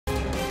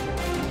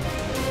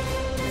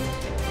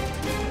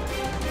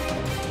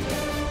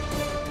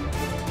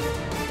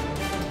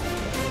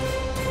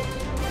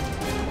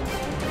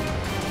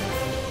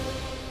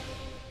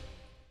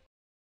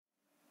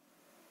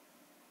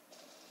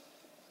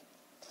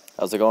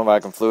How's it going,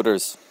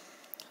 RockinFluters?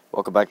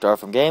 Welcome back to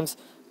RockinFluters Games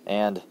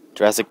and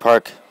Jurassic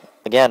Park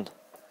again.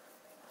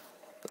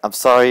 I'm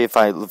sorry if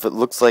it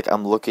looks like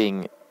I'm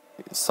looking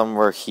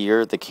somewhere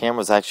here. The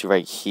camera's actually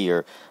right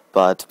here,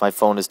 but my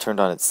phone is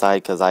turned on its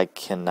side because I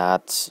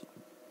cannot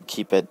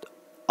keep it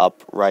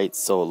upright,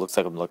 so it looks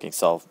like I'm looking.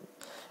 So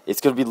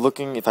it's gonna be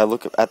looking. If I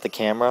look at the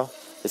camera,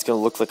 it's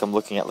gonna look like I'm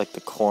looking at like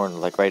the corner,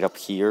 like right up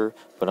here,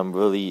 but I'm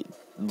really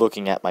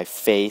looking at my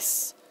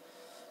face,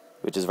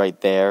 which is right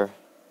there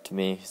to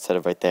me instead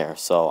of right there.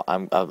 So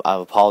I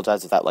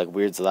apologize if that like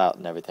weirds it out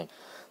and everything.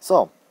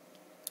 So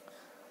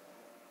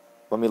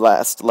when we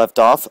last left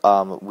off,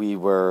 we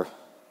were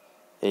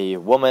a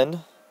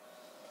woman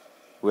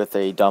with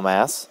a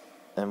dumbass,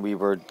 and we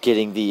were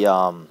getting the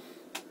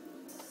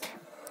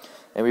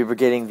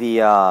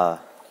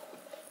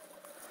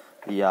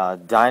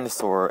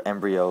dinosaur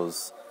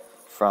embryos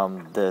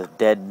from the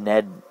dead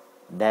Ned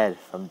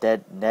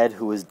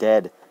who was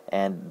dead,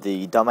 and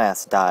the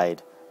dumbass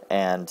died,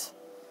 and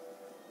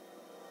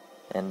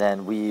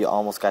then we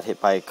almost got hit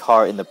by a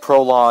car in the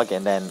prologue,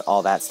 and then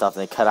all that stuff,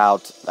 and they cut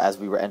out as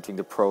we were entering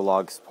the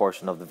prologue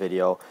portion of the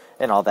video,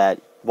 and all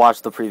that.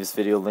 Watch the previous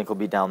video, link will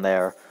be down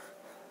there.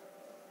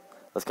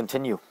 Let's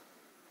continue.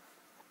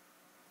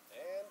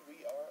 And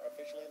we are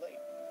officially late.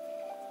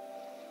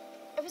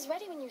 I was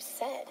ready when you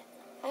said.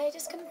 I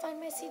just couldn't find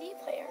my CD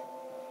player.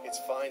 It's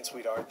fine,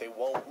 sweetheart. They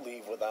won't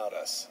leave without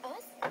us.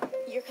 Us?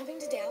 You're coming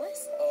to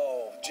Dallas?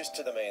 Oh, just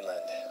to the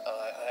mainland.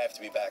 I have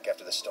to be back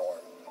after the storm.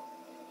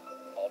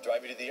 I'll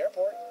drive you to the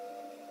airport.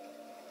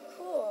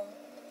 Cool.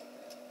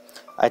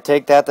 I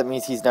take that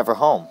means he's never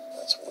home.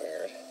 That's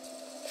weird.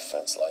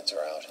 Fence lights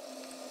are out.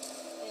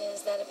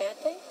 Is that a bad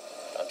thing?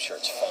 I'm sure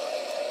it's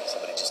fine.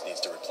 Somebody just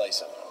needs to replace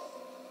them.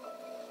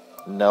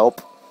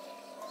 Nope.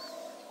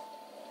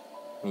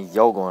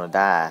 You're gonna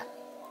die.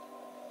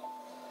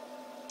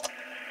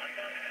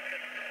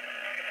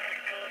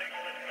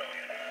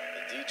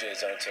 The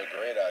DJs aren't so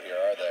great out here,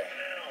 are they?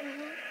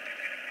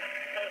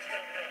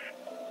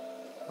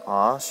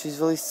 Aw, she's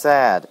really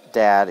sad.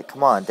 Dad,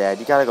 come on, Dad,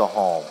 you gotta go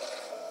home.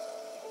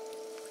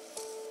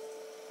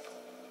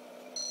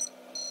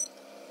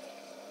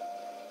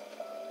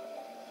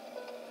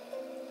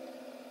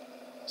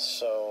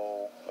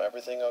 So,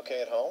 everything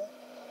okay at home?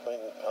 I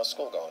mean, how's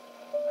school going?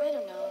 I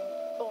don't know.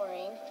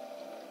 Boring.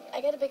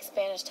 I got a big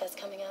Spanish test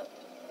coming up.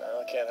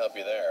 Well, I can't help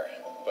you there,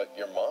 but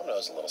your mom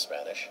knows a little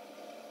Spanish.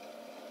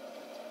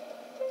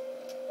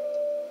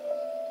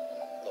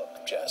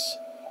 Look, Jess,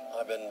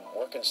 I've been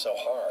working so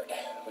hard.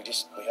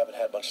 We haven't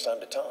had much time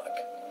to talk.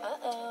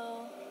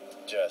 Uh-oh.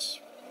 Jess,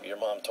 your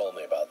mom told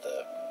me about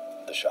the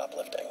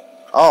shoplifting.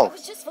 I Oh,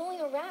 was just fooling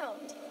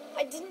around.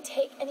 I didn't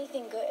take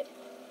anything good.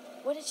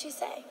 What did she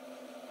say?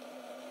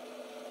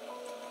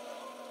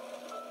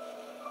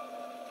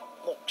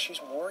 Look, she's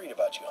worried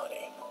about you,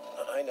 honey.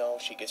 I know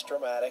she gets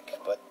dramatic,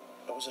 but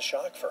it was a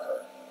shock for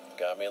her.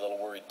 Got me a little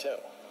worried, too.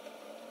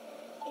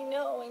 I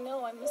know,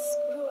 I'm a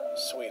screw-up.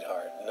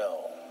 Sweetheart,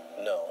 no,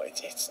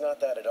 it's not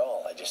that at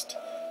all.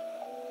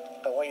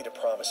 I want you to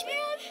promise me.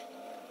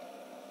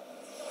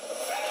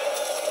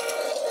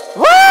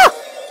 woo!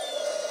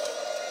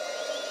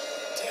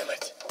 Damn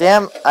it.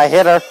 Damn, I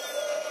hit her.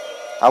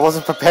 I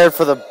wasn't prepared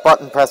for the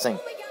button pressing.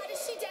 Oh my God,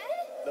 is she dead?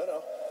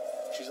 No,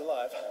 she's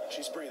alive.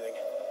 She's breathing.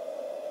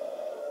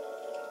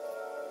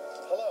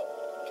 Hello,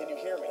 can you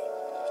hear me?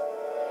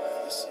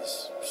 This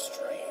is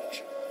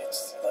strange.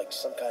 It's like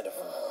some kind of...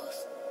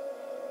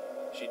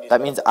 She needs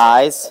That means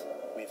eyes.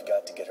 We've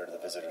got to get her to the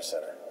visitor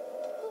center.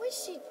 Who is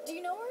she? Do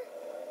you know her?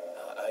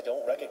 I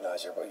don't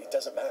recognize her, but it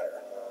doesn't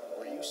matter.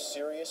 Were you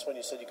serious when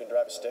you said you can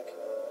drive a stick?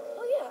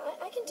 Oh yeah,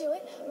 I can do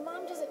it.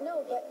 Mom doesn't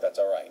know, but... That's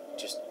all right.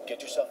 Just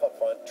get yourself up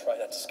front. Try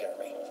not to scare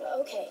me.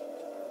 Okay.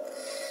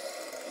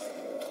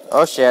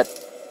 Oh shit.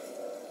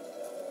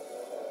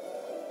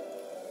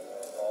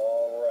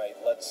 All right,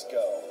 let's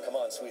go. Come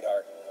on,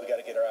 sweetheart. We got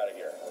to get her out of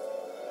here.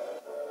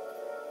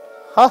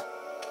 Huh?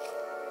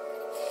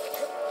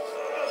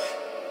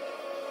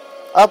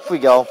 Up we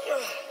go.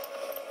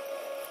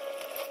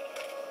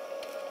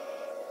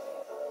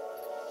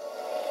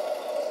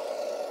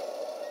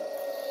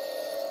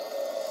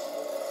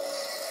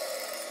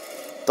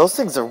 Those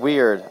things are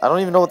weird. I don't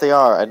even know what they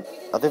are.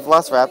 Are they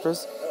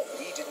velociraptors? No,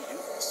 we didn't do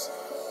this.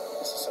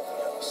 This is something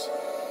else.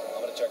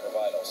 I'm going to check her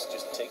vitals.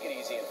 Just take it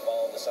easy and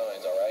follow the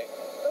signs, all right?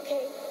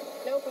 Okay,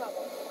 no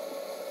problem.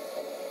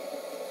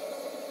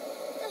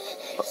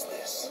 What's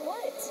this?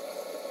 What?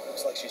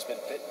 Looks like she's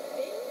been bitten.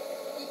 Bitten?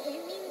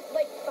 You mean,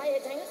 like, by a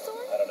dinosaur?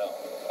 I don't know.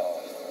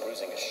 Oh, the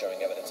bruising is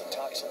showing evidence of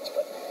toxins,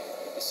 but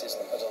this isn't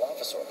a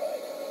dilophosaur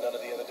bite. None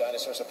of the other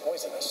dinosaurs are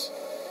poisonous.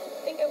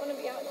 I think I want to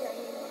be out here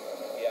anymore.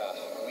 Yeah,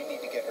 we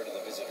need to get her to the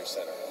visitor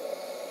center.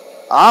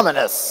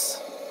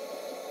 Ominous.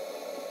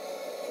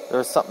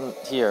 There's something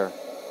here.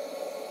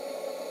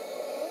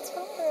 What's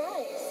wrong with her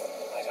eyes?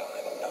 I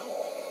don't know.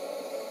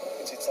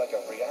 It's like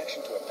a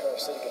reaction to a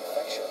parasitic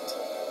infection.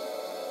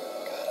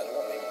 God, I don't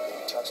know,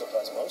 maybe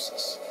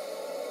toxoplasmosis.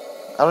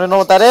 I don't even know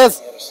what that is.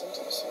 Any other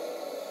symptoms?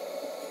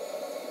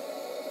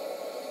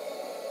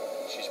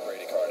 She's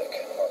bradycardic.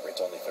 Heart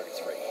rate's only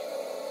 33.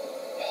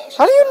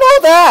 How do you know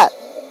that?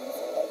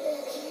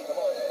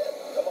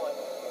 Come on.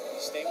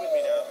 Stay with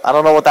me now. I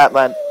don't know what that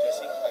meant.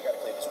 Jesse, I gotta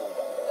clean this room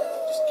up.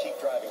 Just keep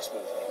driving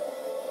smoothly.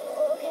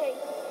 Okay.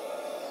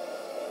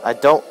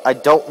 I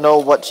don't know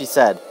what she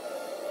said.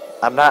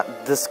 I'm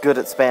not this good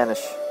at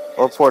Spanish.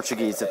 Or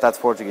Portuguese, if that's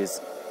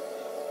Portuguese.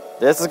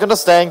 This is gonna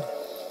sting.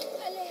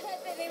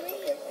 Aléjate de mí.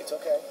 Okay, it's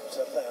okay.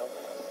 Settle down.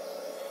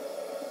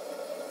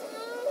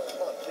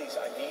 Come on, please.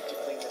 I need to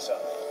clean this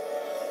up.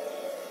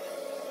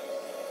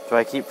 Do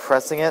I keep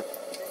pressing it?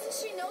 Doesn't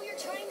she know you're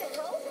trying to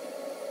help?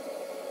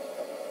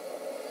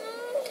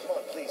 Come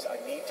on, please. I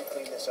need to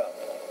clean this up.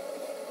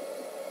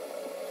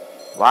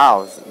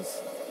 Wow. It's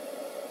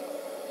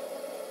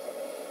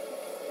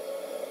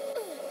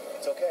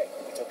okay.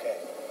 It's okay.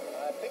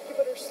 I think you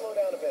better slow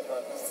down a bit,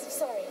 hon.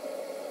 Sorry.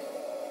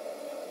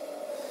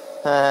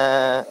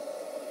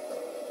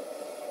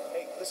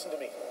 Hey, listen to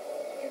me.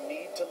 You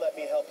need to let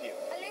me help you.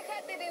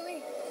 Aléjate de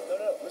mí.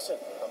 No, listen.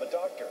 I'm a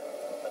doctor.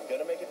 I'm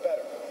gonna make it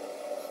better.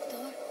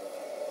 Doctor.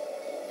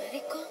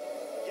 Médico.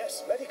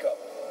 Yes, medico.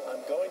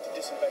 I'm going to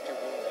disinfect your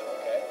wound now,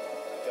 okay?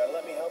 You gotta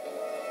let me help you.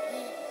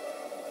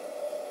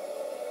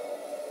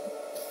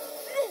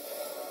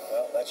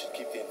 Well, that should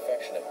keep the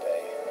infection at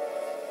bay.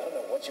 I don't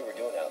know what you were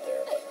doing out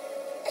there, but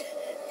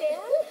Dad?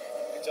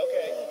 it's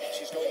okay.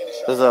 She's going into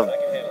shock. There's I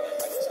can handle it.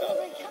 I can Oh stop.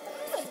 my God,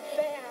 this is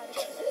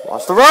bad.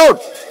 Watch the road!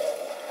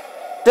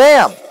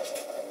 Damn!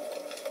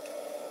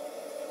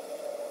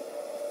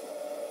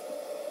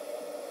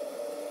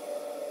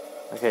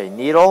 Okay,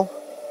 needle.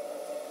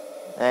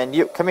 And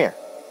you, come here.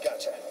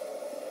 Gotcha.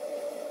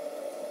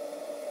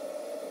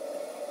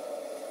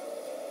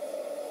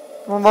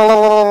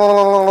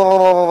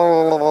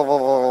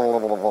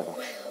 Wow,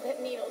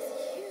 that needle's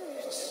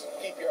huge.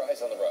 Keep your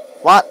eyes on the road.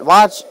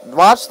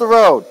 Watch the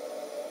road.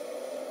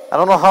 I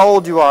don't know how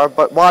old you are,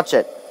 but watch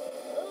it.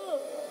 Ugh.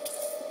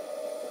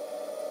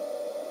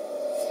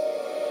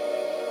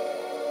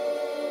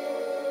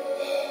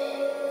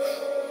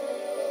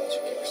 That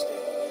should keep her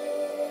stable.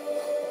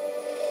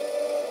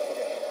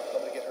 Okay, I'm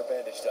gonna get her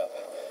bandaged up.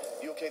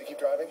 You okay to keep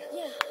driving?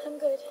 Yeah, I'm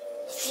good.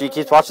 She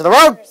keeps watching the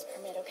road.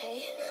 Permit,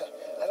 okay?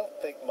 I don't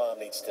think Mom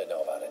needs to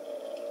know about it.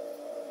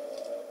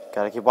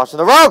 Gotta keep watching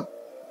the road.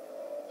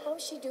 How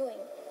is she doing?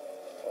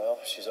 Well,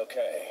 she's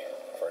okay.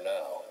 For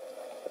now.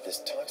 But this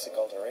toxic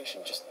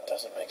alteration just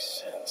doesn't make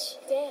sense.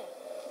 Dad.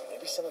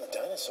 Maybe some of the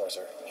dinosaurs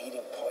are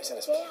eating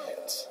poisonous Dad.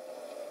 plants.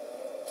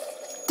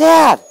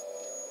 Dad!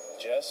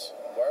 Jess,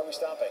 why are we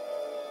stopping?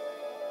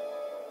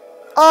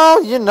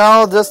 Oh, you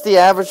know, just the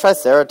average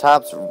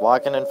Triceratops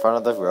walking in front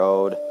of the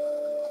road.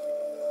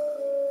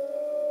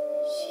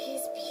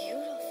 She's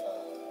beautiful.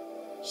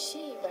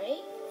 She,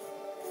 right?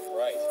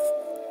 Right.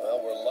 Well,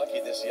 we're lucky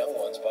this young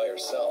one's by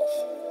herself.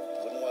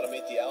 Wouldn't want to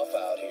meet the alpha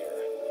out here.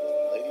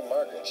 Lady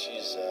Margaret,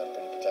 she's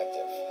pretty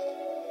protective.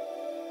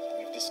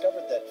 We've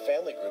discovered that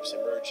family groups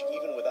emerge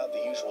even without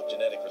the usual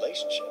genetic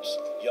relationships.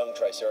 Young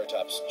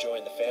Triceratops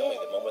join the family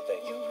the moment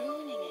they... You're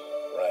ruining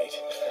it. Right.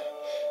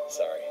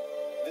 Sorry.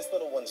 This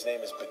little one's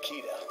name is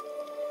Paquita.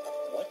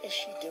 What is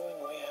she doing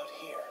way out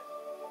here?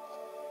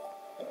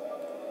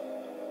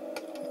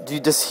 Do you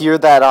just hear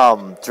that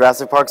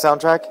Jurassic Park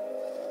soundtrack?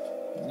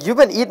 You've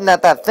been eating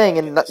at that thing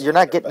and you're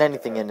not getting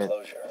anything in it.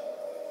 Closure.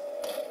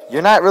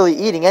 You're not really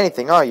eating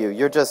anything, are you?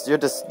 You're just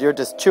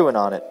chewing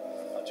on it.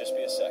 I'll just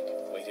be a sec.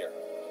 Wait here.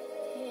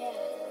 Yeah.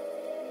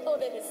 Oh,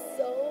 that is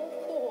so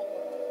cool.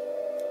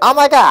 Oh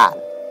my god.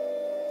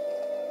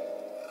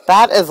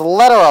 That is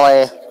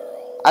literally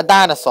Girl. a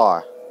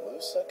dinosaur.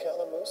 Musa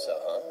Calamusa,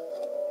 huh?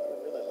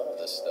 You really love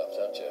this stuff,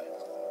 don't you?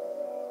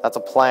 That's a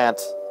plant.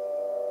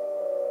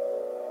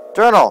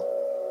 Journal.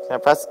 Can I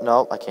press?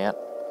 No, I can't.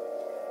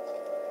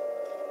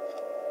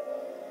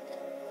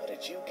 How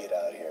did you get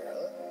out here,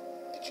 huh?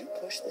 Did you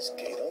push this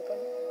gate open?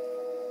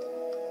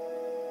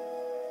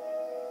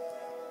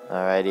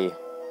 Alrighty.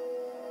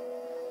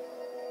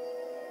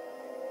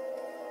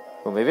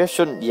 Well, maybe I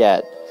shouldn't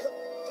yet.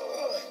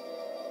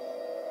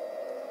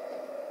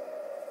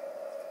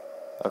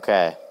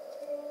 Okay.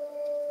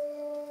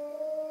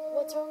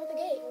 What's wrong with the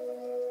gate?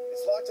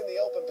 It's locked in the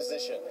open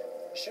position.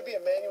 Should be a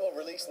manual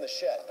release in the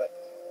shed, but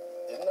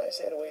didn't I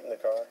say to wait in the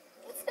car?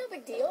 That's no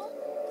big deal.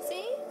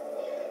 See?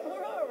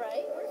 We're all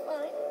right. We're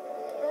fine.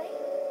 Right?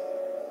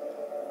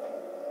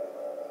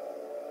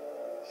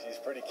 She's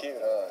pretty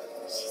cute, huh?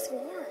 She's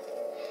warm.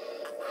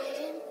 I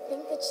didn't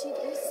think that she'd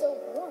be so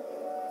warm.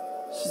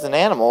 She's an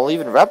animal.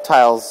 Even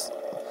reptiles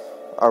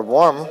are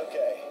warm. It's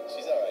okay.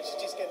 She's all right.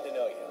 She's just getting to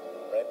know you.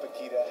 Right,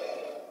 Paquita?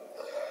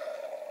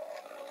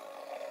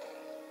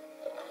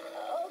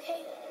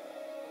 Okay.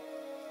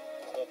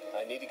 Look,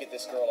 I need to get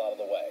this girl out of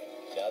the way.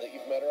 Now that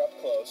you've met her up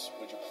close,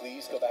 would you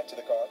please go back to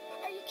the car?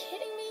 Are you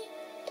kidding me?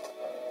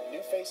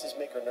 New faces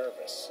make her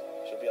nervous.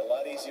 She'll be a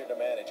lot easier to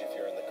manage if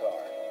you're in the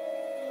car.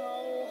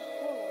 Oh,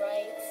 all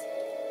right.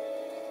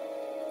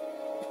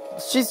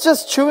 She's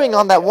just chewing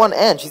on that one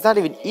end. She's not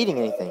even eating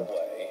anything. Out of the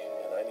way,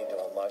 and I need to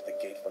unlock the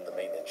gate from the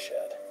maintenance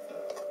shed.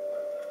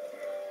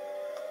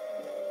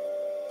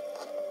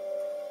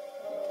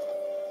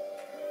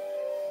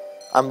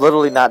 I'm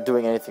literally not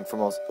doing anything for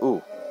most.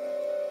 Ooh.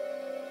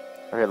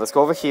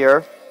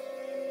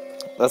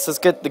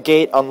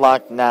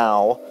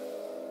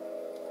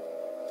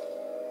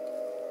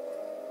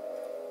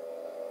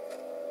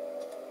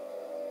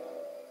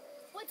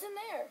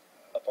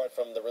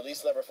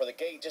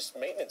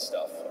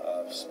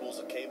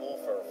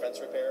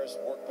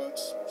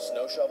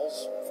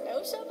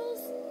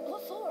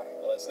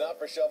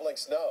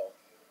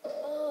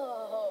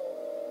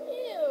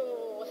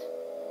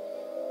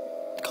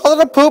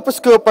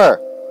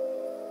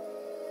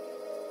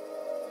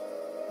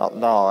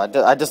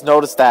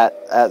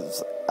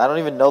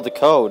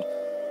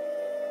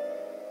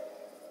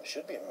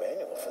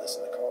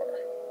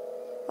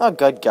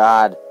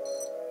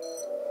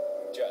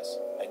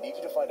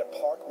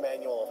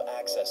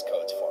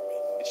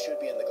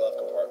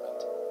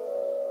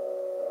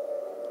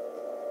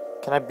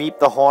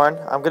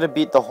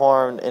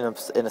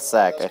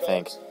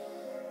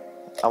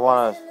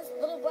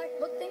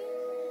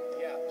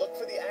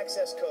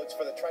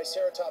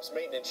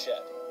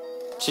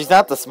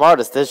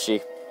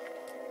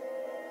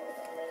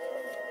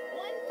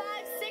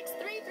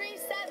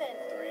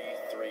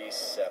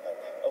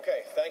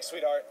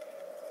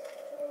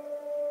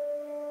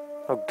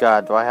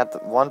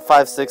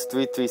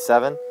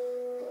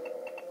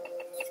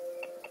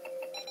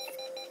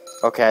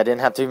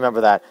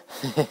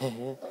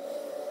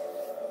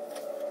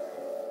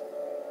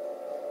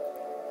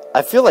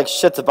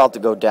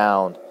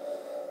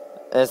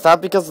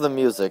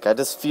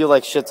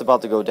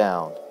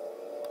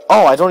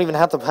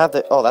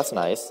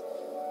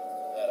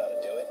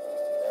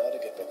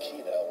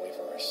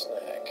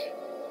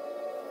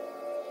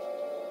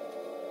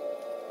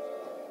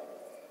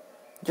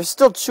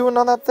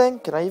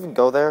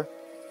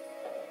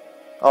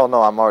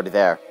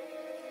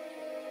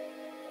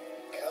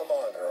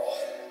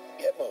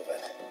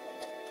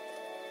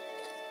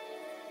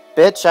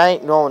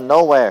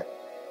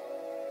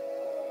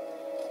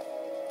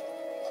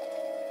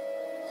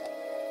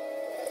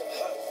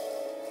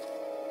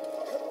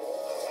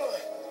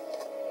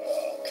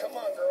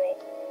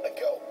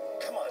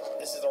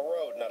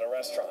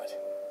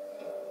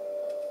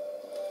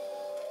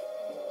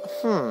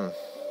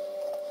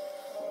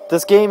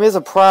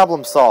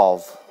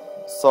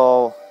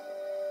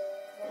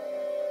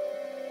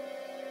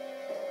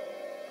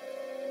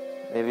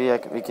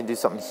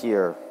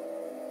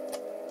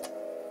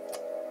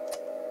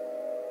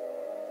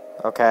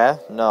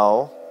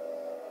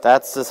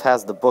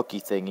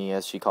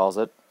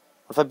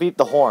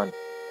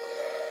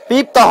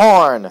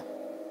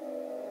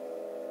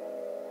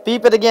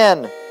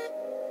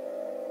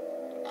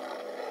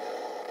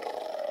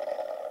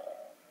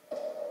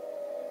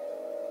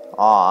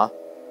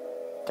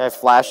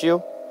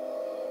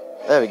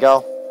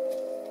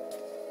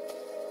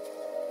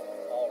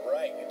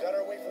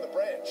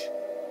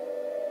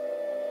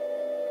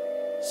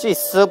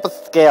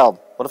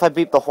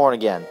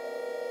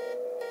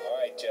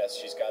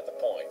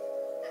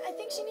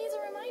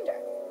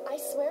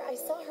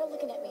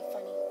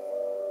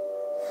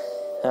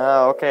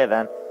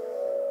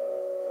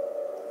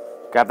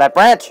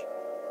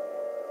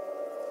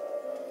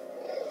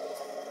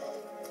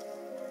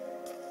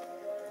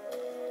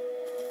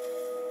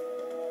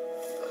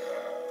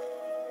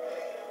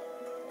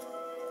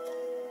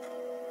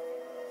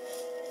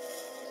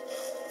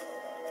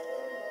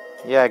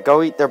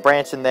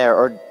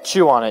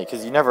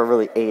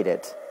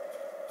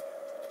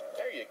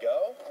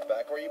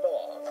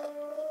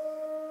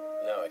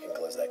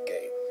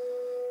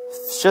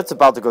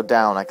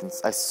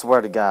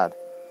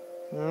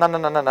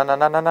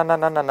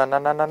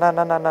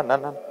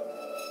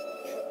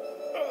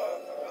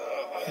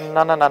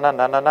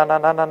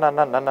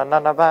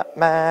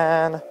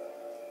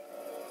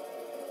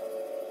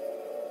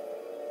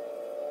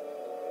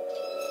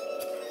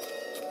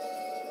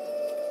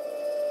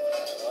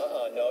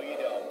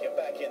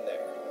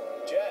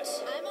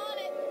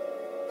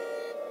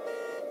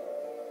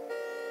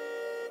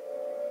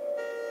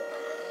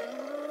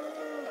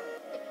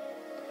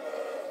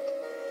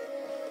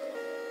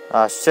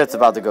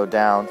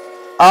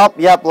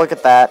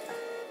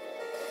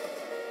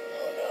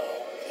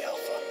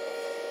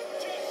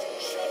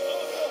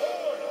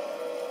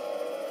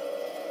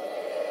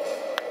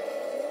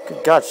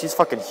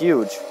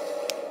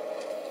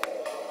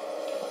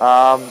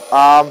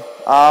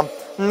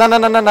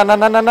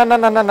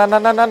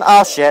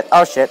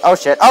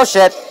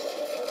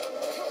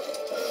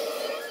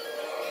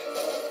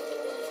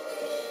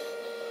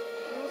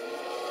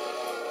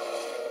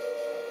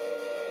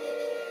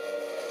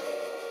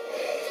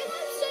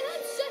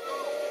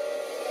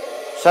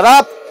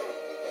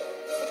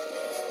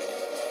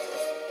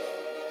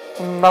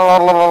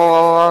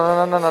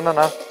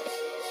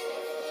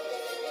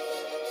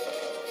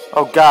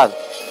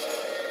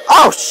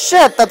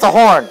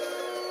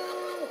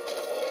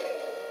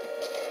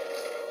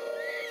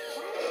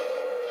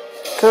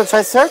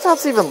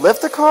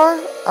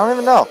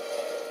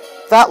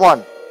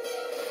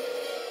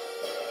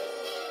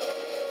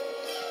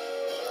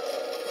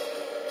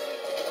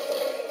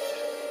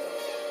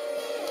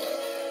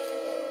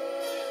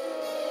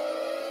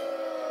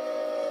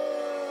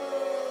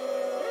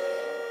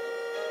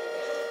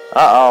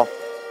 Uh-oh.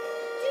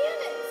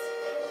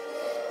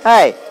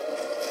 Damn it! Hey!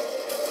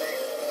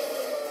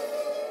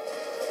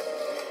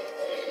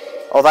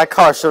 Oh, that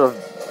car should have...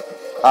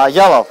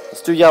 yellow.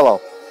 Let's do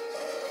yellow.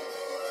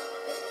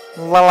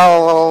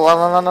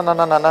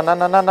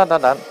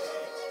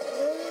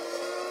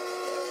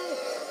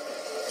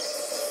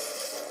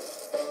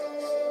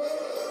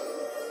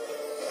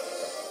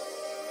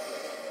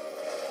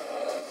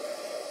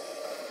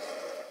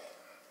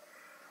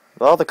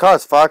 Well, the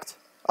car's fucked.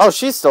 Oh,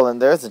 she's still in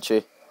there, isn't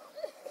she?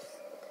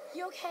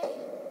 You okay?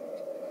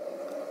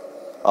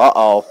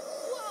 Uh-oh.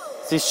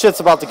 See, shit's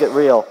about to get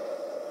real.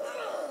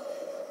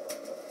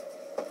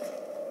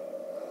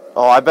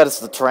 Oh, I bet it's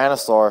the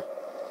Tyrannosaur.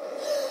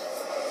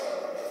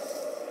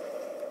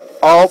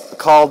 Oh,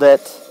 called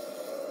it.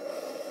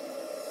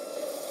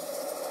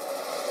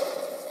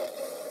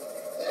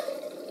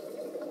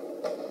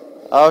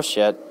 Oh,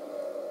 shit.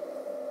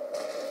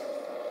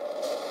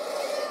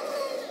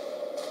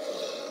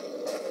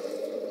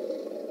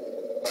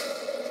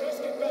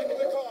 Just get back in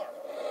the car.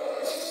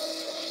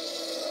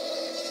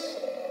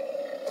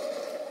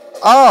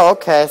 Oh,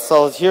 okay,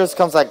 so here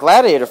comes that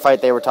gladiator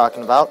fight they were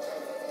talking about.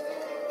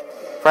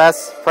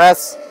 Press,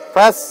 press,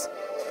 press.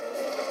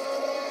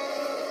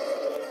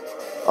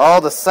 Oh,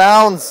 the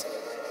sounds.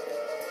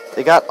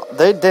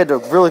 They did a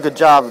really good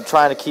job of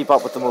trying to keep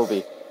up with the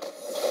movie.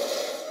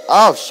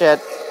 Oh, shit.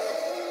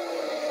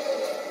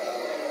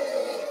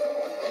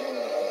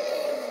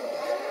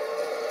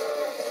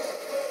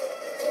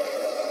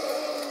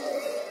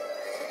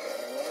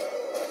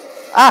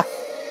 Ah!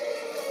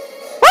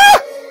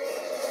 Ah!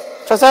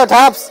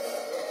 Triceratops!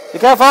 Be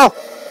careful!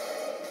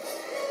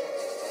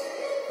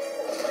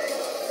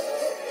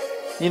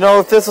 You know,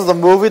 if this was a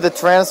movie, the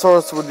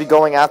Tyrannosaurus would be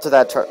going after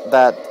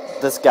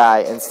this guy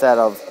instead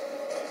of...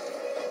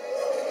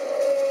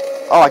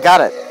 Oh, I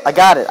got it. I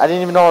got it. I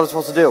didn't even know what I was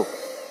supposed to do.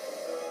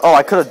 Oh,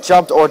 I could have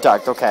jumped or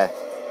ducked. Okay.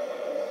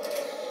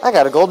 I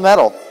got a gold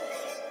medal.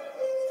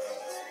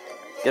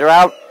 Get her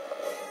out.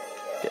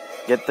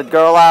 Get the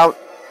girl out.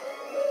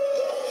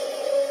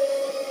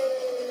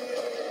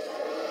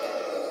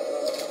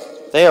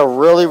 They are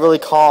really, really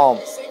calm.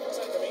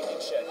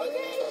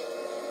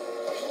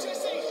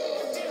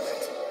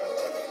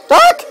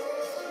 Duck!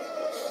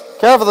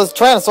 Careful, this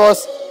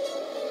Tyrannosaurus.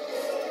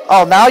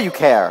 Oh, now you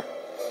care.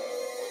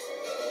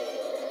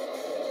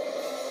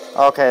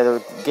 Okay,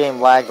 the game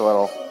lagged a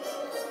little.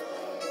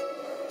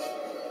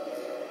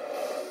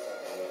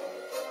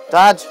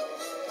 Dodge.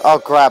 Oh,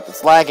 crap,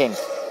 it's lagging.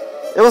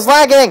 It was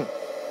lagging!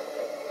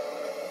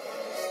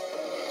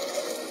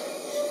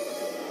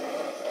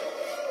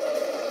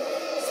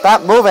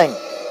 Stop moving.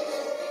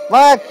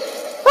 Lag.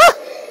 Ah!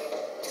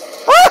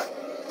 Ah!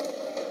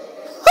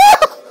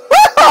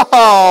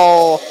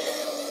 Oh!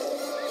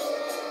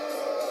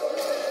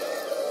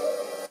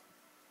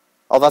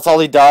 Oh, that's all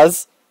he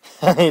does?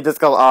 He just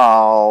goes,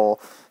 oh.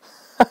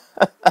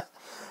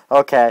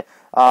 Okay.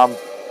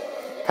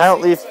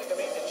 Apparently...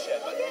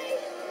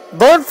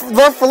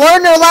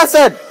 Learn your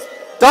lesson!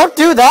 Don't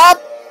do that!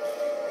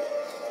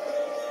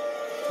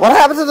 What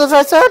happened to the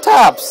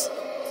Triceratops?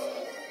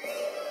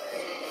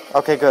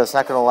 Okay, good. It's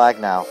not gonna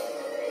lag now.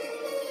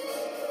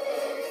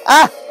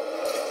 Ah!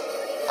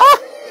 Ah!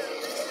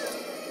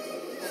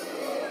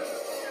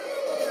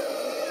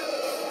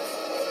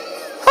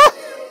 Ah!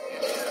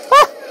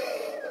 Ah!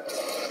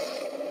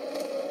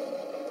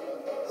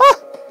 Ah!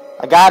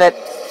 I got it.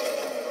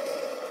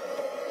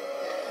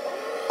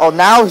 Oh,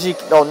 now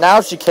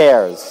she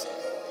cares.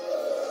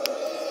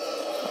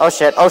 Oh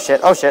shit, oh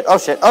shit, oh shit, oh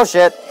shit, oh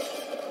shit.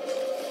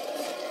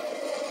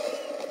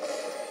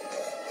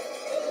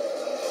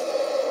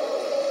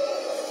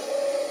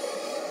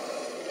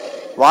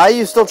 Why are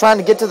you still trying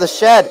to get to the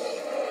shed?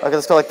 Okay,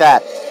 let's go like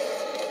that.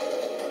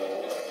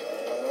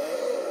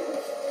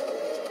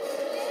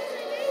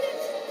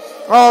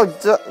 Oh,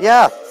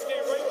 yeah.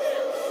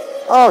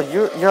 Oh,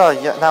 you're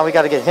now we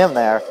gotta get him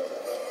there.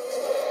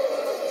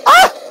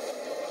 Ah!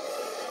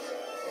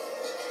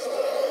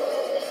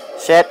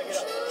 Shit,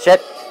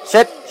 shit,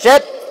 shit,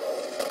 shit.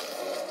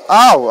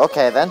 Oh,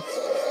 okay then.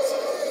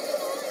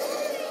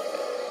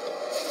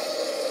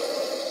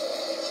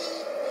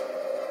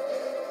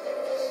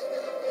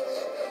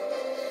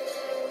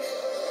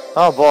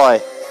 Oh boy.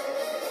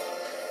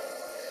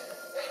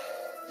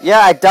 Yeah,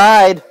 I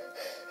died.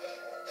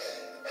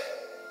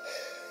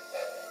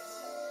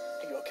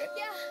 Are you okay?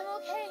 Yeah, I'm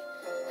okay.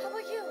 How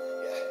about you?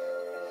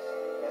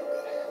 Yeah. I'm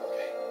good. I'm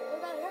okay. What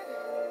about her?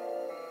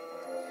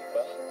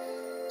 Well,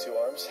 2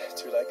 arms,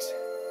 2 legs.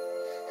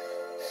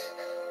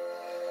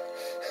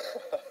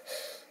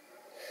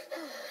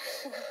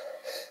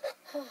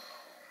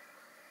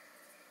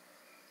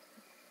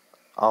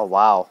 Oh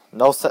wow.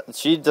 No,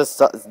 she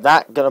just is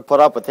not gonna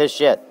put up with his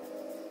shit.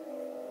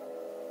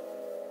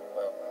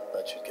 Well,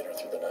 that should get her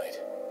through the night.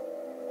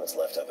 What's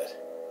left of it.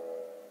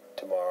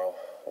 Tomorrow,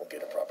 we'll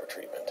get her proper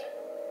treatment.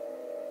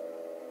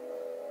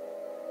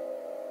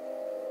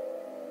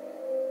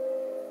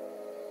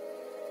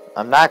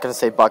 I'm not gonna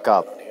say buck I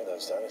up. don't hear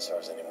those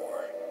dinosaurs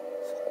anymore.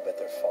 I bet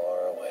they're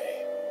far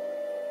away.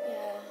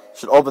 Yeah.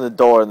 Should open the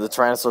door, and the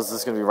Tyrannosaurus is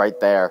just gonna be right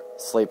there,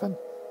 sleeping.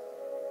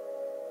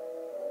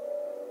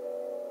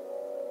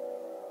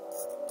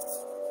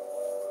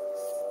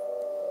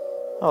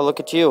 Oh, look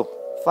at you.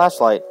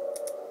 Flashlight.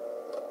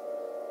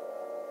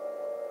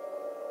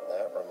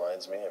 That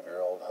reminds me of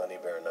your old honey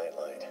bear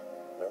nightlight.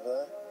 Remember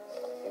that?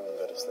 You wouldn't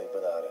go to sleep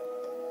without it.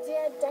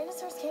 Dad,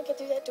 dinosaurs can't get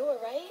through that door,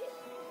 right?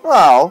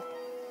 Well,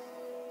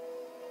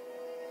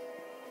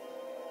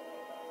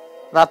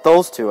 not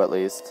those two, at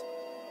least.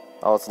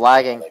 Oh, it's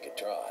lagging. They could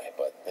try,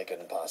 but they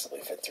couldn't possibly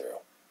fit through.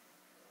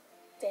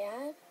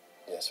 Dad?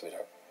 Yes,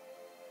 sweetheart.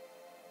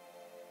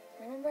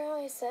 Remember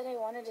how I said I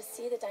wanted to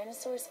see the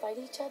dinosaurs fight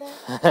each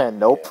other?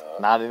 Nope, Yeah.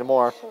 not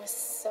anymore. It was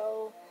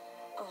so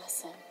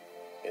awesome.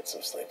 Get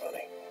some sleep,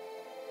 honey.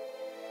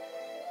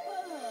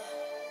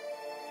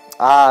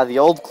 Ah, the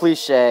old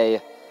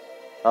cliche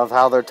of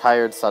how they're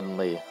tired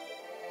suddenly.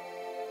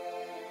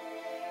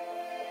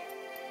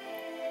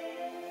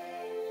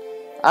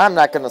 I'm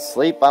not gonna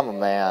sleep, I'm a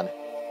man.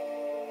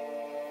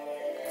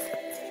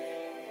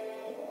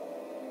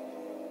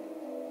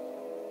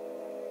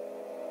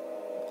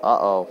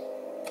 Uh-oh.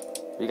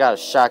 We got a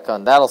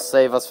shotgun. That'll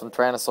save us from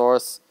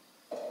Tyrannosaurus.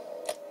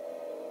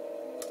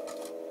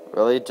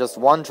 Really? Just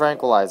one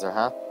tranquilizer,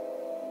 huh?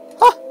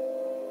 Huh!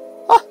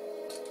 Huh!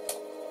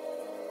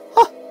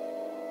 Huh!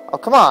 Oh,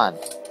 come on!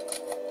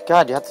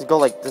 God, you have to go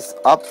like this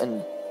up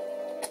and...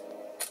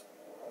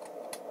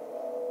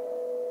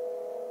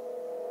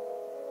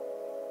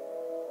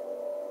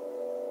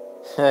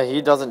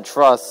 He doesn't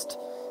trust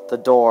the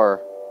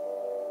door.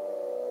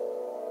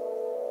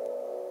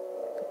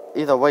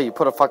 Either way, you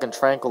put a fucking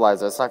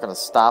tranquilizer, it's not gonna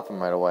stop him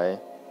right away.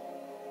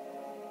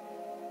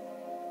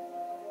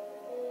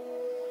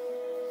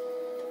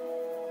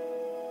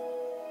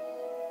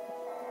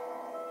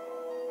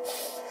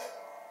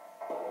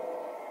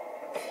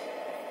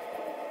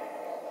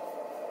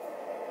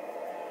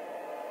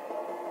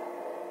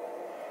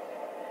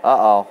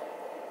 Uh-oh.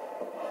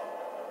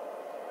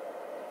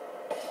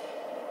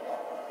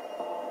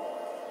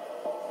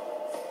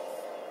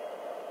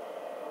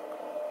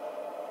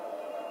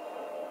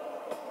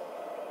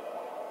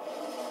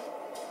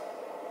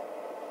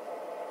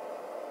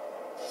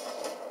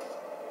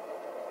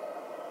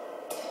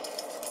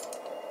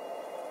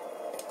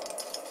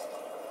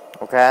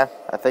 Okay,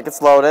 I think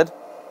it's loaded.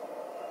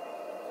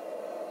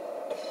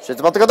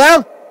 Shit's about to go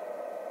down!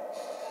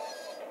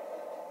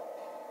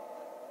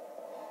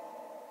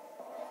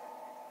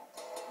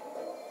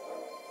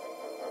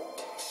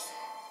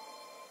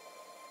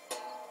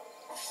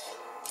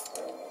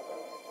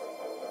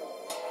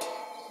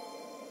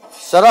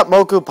 Shut up,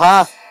 Moku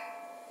Pa!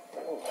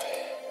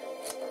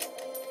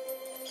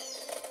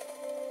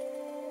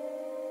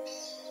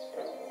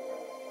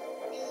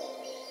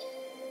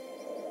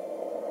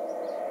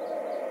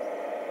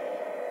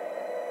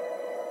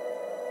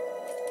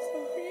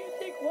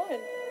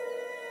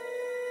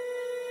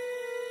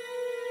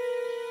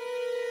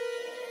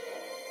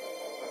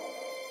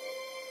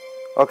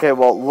 Okay,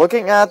 well,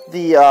 looking at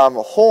the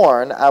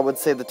horn, I would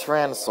say the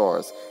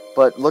Tyrannosaurus.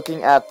 But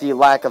looking at the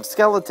lack of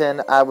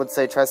skeleton, I would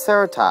say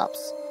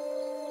Triceratops.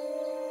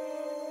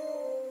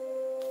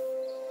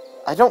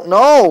 I don't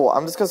know!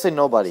 I'm just gonna say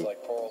nobody. Looks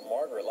like poor old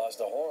Margaret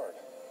lost a horn.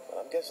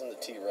 I'm guessing the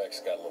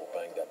T-Rex got a little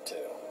banged up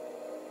too.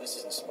 This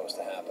isn't supposed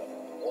to happen.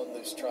 One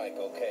loose trike,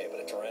 okay,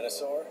 but a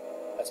Tyrannosaur?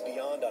 That's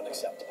beyond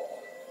unacceptable.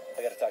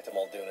 I gotta talk to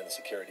Muldoon and the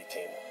security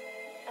team.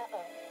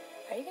 Uh-oh.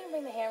 Are you gonna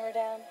bring the hammer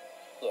down?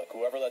 Look,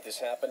 whoever let this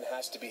happen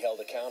has to be held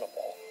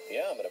accountable.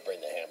 Yeah, I'm gonna bring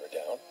the hammer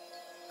down.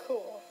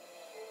 Cool.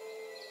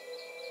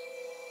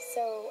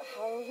 So,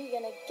 how are we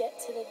gonna get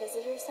to the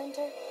visitor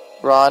center?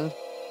 Run.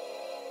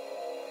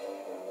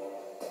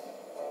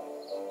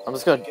 I'm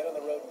just gonna... Get on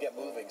the road and get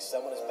moving.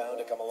 Someone is bound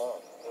to come along.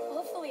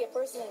 Hopefully a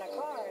person in a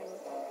car and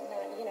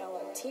not, you know,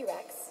 a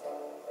T-Rex.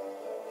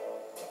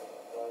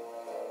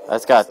 I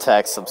just got a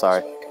text, I'm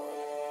sorry.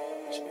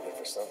 Should be good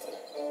for something.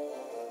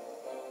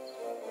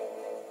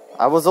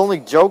 I was only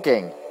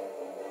joking.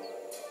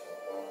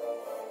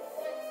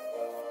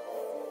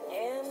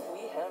 And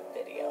we have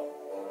video.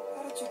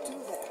 How did you do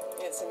that?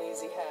 It's an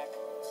easy hack.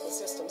 The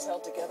system's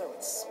held together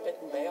with spit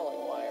and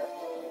baling wire,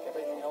 like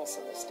everything else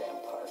in this damn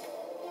park.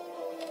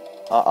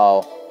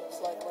 Uh-oh.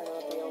 Looks like we're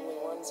not the only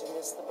ones who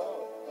missed the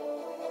boat.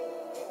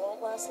 They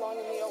won't last long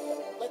in the open.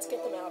 Let's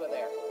get them out of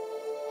there.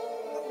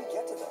 How do we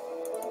get to them?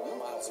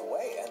 We're miles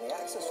away, and the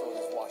access road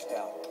is washed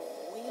out.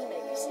 We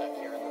may be stuck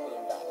here in the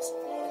boondocks,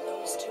 and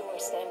those two are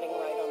standing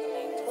right on the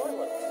main tour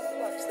loop.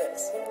 Watch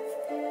this.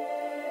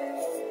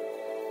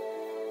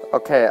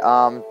 Okay,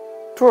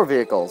 tour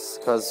vehicles,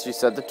 because she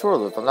said the tour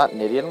loop. I'm not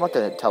an idiot, I'm not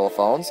gonna hit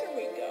telephones. Here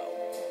we go.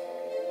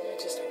 I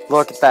just hope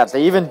Look at that,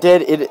 they even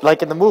did it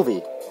like in the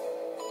movie.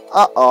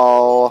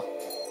 Uh-oh.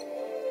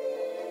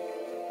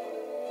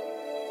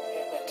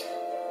 Damn it.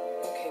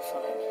 Okay,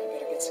 fine. I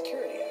better get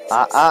security access.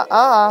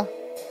 Uh-uh-uh.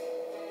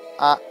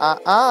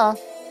 Uh-uh-uh.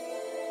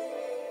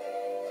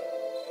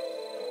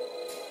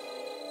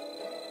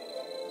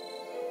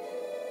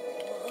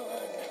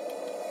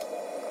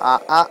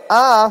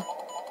 Uh-uh-uh.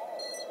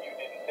 You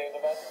didn't say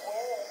the magic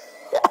word.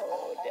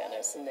 Oh,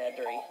 Dennis, Ned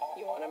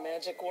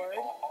magic word.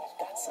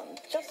 Got some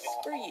just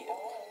for you.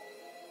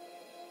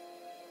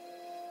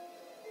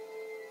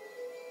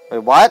 Wait,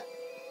 what?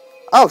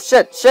 Oh,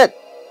 shit, shit!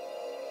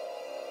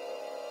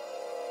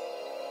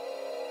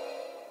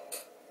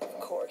 Of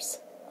course.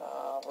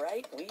 All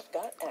right, we've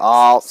got access.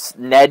 Oh,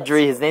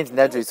 Nedry. His name's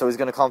Nedry, so he's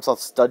gonna call himself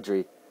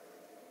Studry.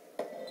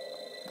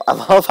 I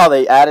love how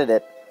they added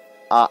it.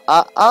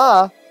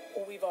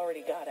 We've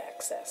already got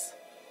access.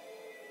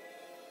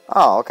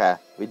 Oh, okay.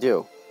 We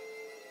do.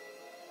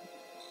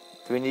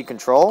 Do we need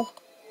control?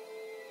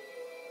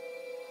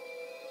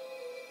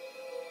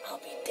 I'll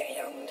be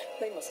damned.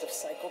 They must have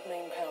cycled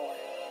main power.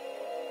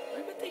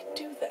 Why would they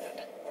do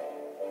that?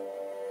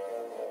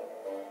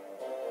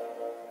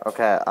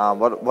 Okay,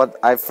 what,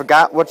 I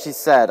forgot what she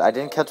said. I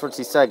didn't catch what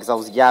she said because I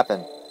was yapping.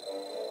 That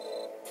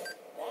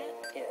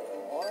is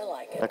more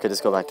like it. Okay,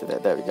 just go back to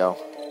that. There we go.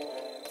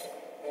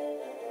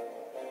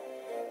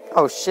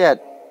 Oh,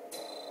 shit.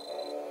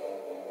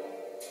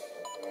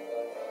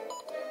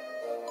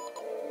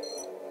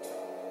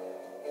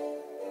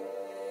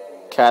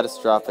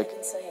 Catastrophic. I've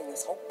been saying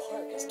this whole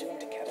park is doomed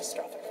to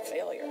catastrophic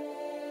failure.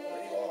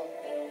 Pretty long.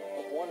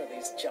 But one of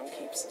these junk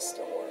heaps is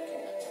still working.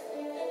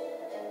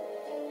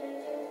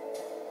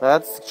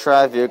 Let's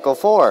try vehicle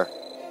 4. Okay.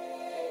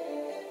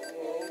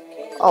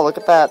 Oh, look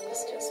at that.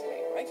 Just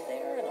wait right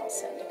there and I'll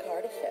send a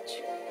car to fetch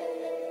you.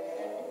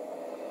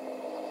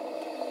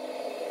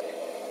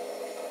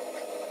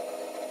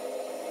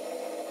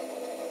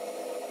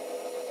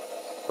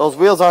 Those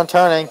wheels aren't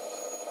turning.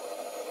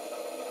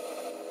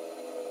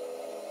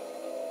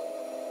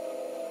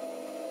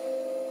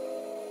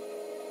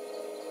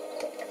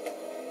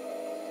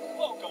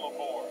 Welcome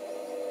aboard.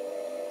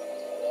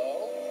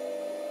 Hello?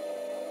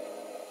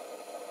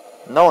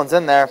 No one's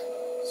in there.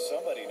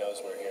 Somebody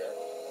knows we're here.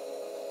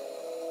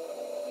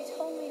 You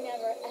told me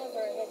never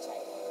ever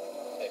hitchhike.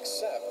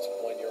 Except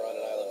when you're on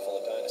an island full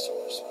of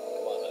dinosaurs.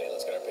 Come on, honey,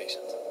 let's get our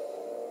patience.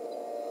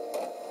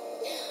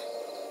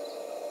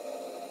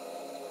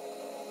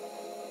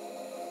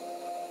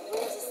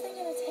 Where is this thing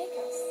gonna take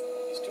us?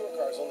 These tour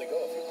cars only go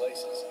a few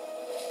places.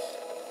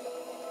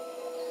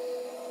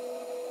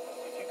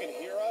 If you can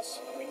hear us,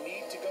 we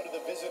need to go to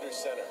the visitor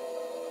center.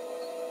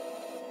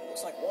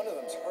 Looks like one of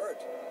them's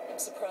hurt. I'm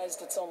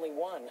surprised it's only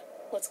one.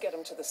 Let's get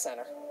him to the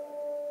center.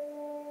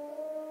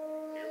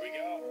 Here we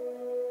go.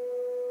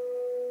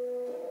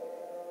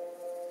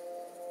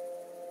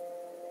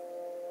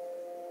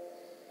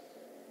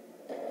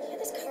 Can't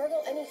this car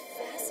go any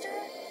faster?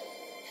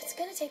 It's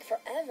gonna take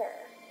forever.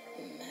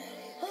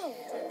 Oh.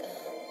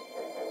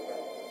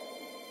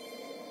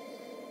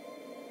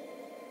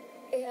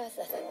 ¿Qué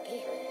haces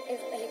aquí?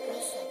 Es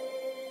peligroso.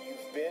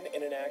 You've been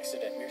in an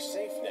accident. You're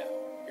safe now.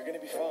 You're gonna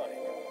be fine.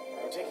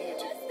 We're taking you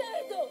to...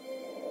 Bastardo!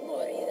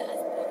 Morirás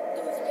por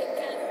tus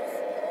pecados.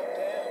 Calm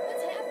down.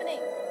 What's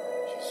happening?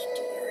 She's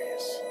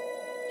delirious.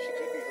 She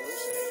could be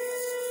hallucinating.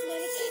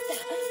 Mariquita.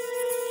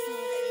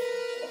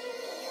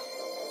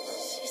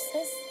 She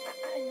says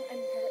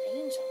I'm her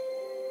angel.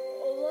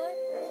 Hola,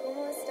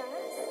 ¿cómo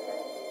estás?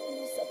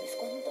 No sabes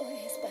cuánto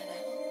he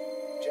esperado.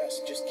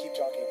 Jess, just keep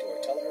talking to her.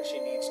 Tell her she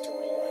needs to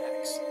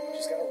relax.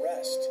 She's gotta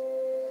rest.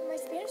 My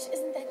Spanish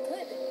isn't that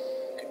good.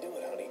 You can do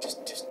it, honey.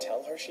 Just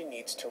tell her she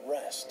needs to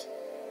rest.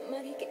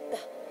 Mariquita,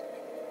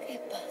 ¿qué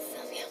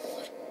pasa, mi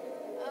amor?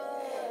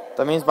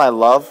 That means my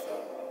love.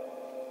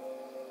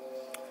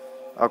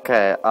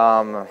 Okay,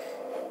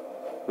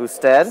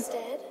 usted Instead,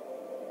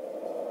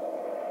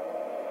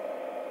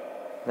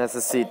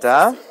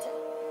 necesita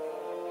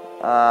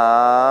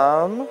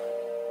descanso.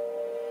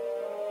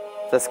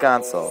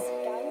 Descansa.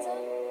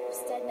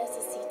 Usted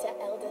necesita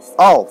el descanso.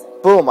 Oh,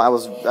 boom! I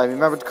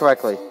remembered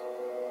correctly.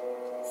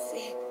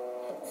 Sí,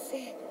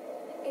 sí,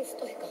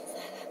 estoy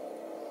cansada.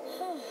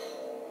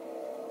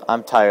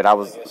 I'm tired. I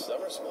guess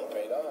summer school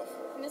paid off.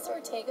 Miss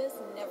Ortega's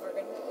never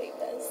gonna believe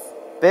this.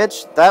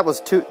 Bitch, that was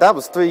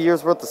 3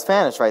 years worth of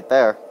Spanish right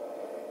there.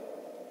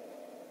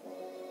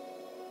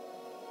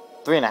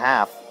 3.5.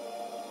 Dad,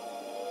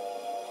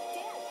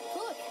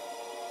 look.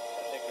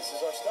 I think this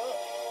is our stop.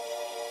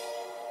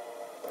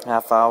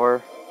 Half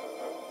hour.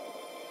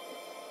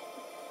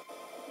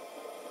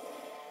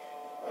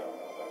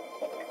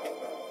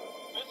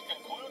 This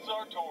concludes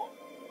our tour.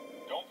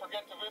 Don't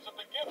forget to visit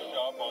the gift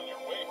shop on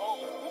your way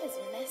home. That is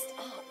messed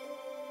up.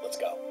 Let's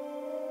go.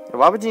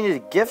 Why would you need a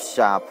gift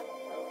shop?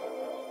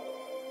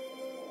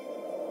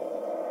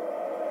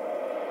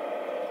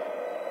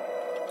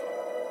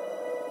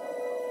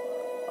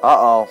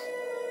 Uh-oh.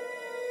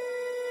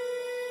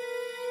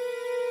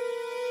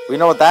 We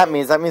know what that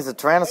means. That means the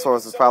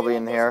Tyrannosaurus is probably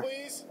in here.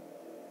 Please?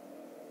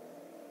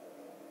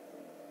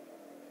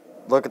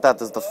 Look at that.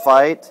 There's the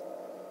fight.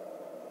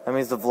 That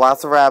means the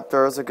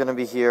Velociraptors are going to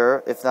be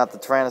here, if not the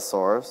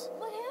Tyrannosaurs.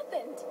 What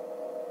happened?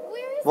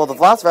 Where is Well, the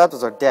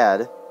Velociraptors are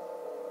dead,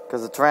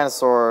 because the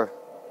Tyrannosaur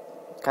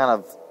kind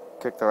of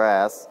kicked their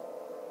ass.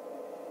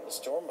 The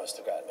storm must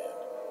have gotten in.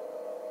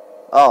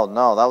 Oh,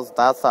 no,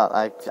 that's not...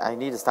 I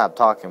need to stop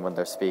talking when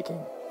they're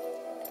speaking.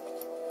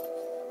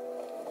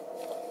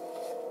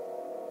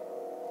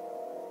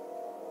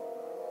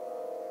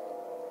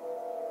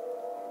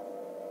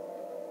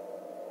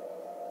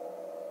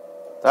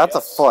 That's a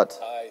Yes, foot.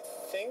 I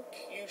think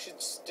you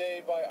should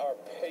stay by our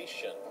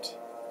patient.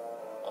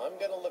 I'm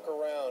gonna look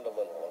around a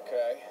little,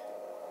 okay?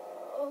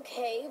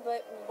 Okay,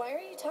 but why are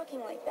you talking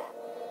like that?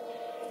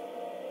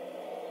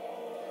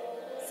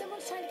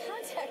 Someone's trying to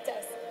contact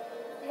us,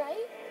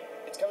 right?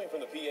 It's coming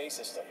from the PA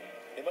system.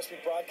 They must be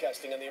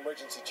broadcasting on the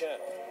emergency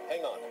channel.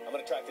 Hang on, I'm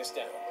gonna track this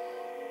down.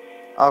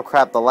 Oh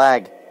crap, the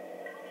lag.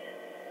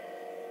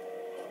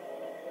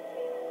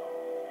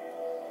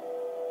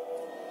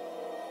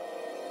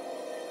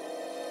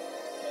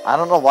 I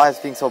don't know why it's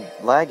being so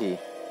laggy.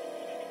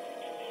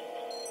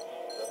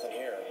 Nothing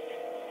here.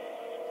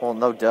 Well,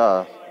 no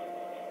duh.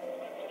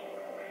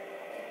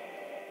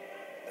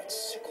 That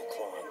sickle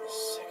claw on the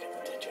second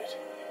digit.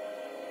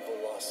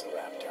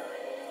 Velociraptor.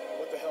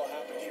 What the hell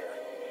happened here?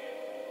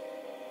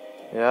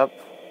 Yep.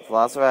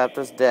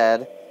 Velociraptor's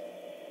dead.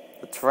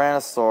 The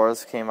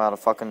Tyrannosaurus came out of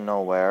fucking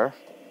nowhere.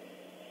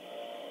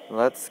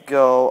 Let's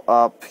go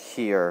up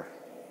here.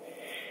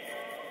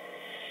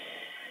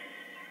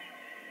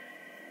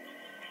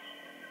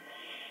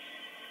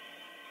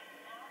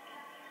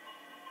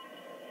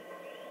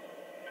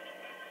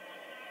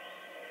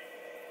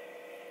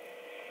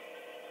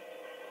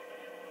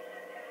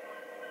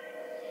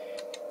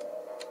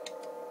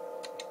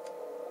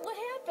 What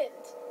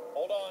happened?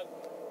 Hold on.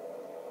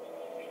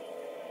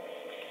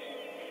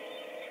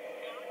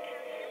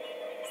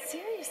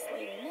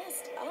 Seriously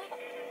messed up.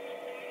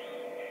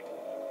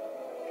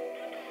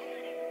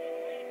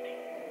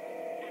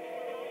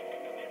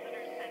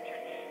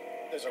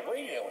 There's a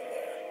radio in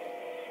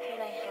there.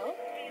 Can I help?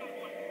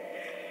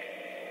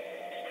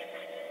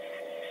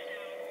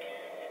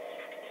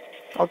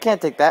 Oh,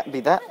 can't take that. Be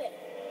that. Got it.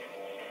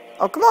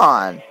 Oh, come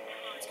on.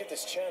 Let's get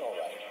this channel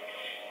right.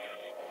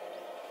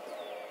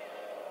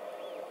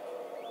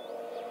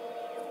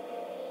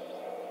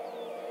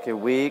 Okay,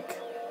 weak.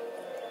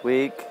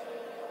 Weak.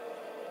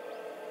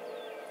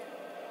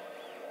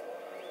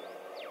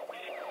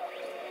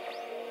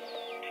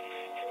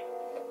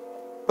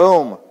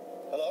 Boom.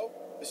 Hello?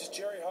 This is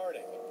Jerry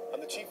Harding.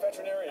 I'm the chief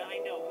veterinarian. I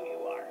know who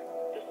you are.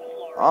 This is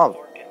Laura Oh,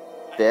 Sorkin.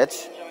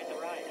 bitch. I enjoyed the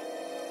ride.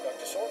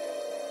 Dr. Sorkin,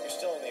 you're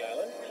still on the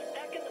island?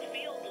 Back in the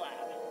field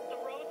lab. The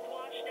road's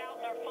washed out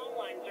and our phone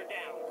lines are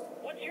down.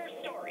 What's your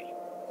story?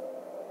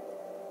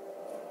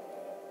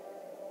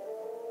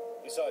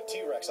 We saw a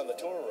T-Rex on the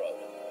tour road.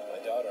 My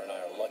daughter and I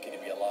are lucky to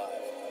be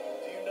alive.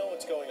 Do you know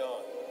what's going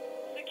on?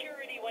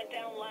 Security went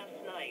down last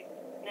night.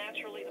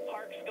 Naturally, the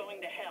park's going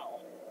to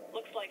hell.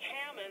 Looks like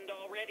Hammond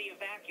already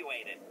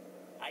evacuated.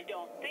 I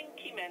don't think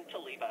he meant to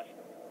leave us.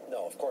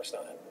 No, of course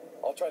not.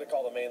 I'll try to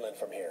call the mainland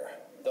from here.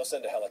 They'll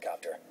send a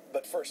helicopter.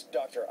 But first,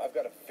 doctor, I've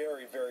got a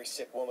very, very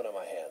sick woman on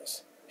my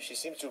hands. She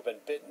seems to have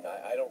been bitten.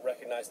 I don't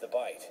recognize the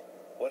bite.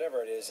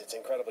 Whatever it is, it's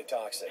incredibly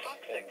toxic.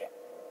 Toxic?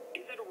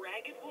 Is it a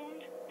ragged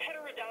wound?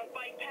 Heterodont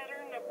bite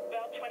pattern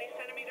about 20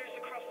 centimeters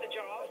across the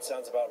jaw? That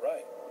sounds about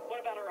right. What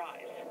about her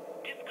eyes?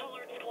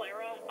 Discolored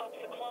sclera,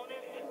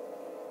 opsoclonus?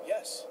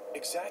 Yes,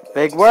 exactly.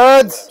 Big That's exactly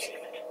words. what I'm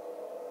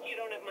seeing. You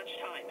don't have much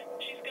time.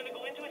 She's going to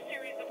go into a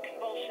series of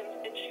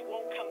convulsions and she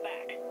won't come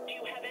back. Do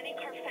you have any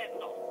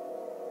carfentanil?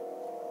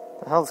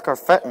 The hell is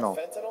carfentanil?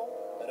 Fentanyl?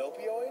 An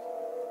opioid?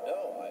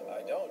 No,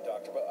 I don't,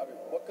 doctor. But I mean,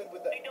 what good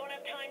would that? I don't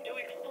have time to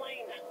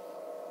explain.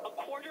 A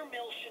quarter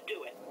mil should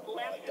do it.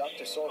 Less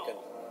Dr. she's Sorkin,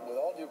 small. with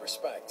all due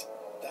respect,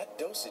 that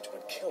dosage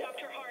would kill her.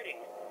 Dr. Harding,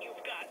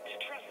 you've got to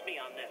trust me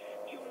on this.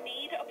 You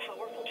need a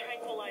powerful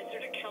tranquilizer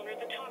to counter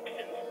the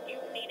toxins. You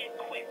need it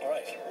quick. All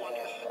right. If you want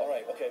her. All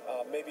right, okay,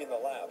 maybe in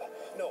the lab.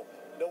 No,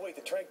 wait,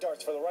 the tranq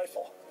dart's for the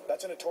rifle.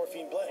 That's in a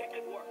torphine blend. That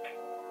could work.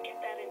 Get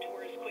that into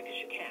her as quick as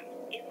you can.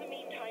 In the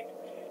meantime,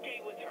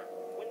 stay with her.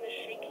 When the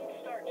shaking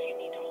starts, you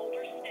need to hold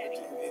her steady.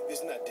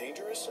 Isn't that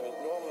dangerous? I mean,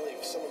 normally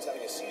if someone's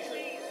having a seizure...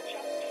 Please,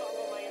 just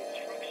follow my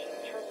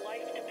instructions. Her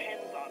life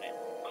depends on it.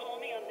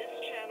 Call me on this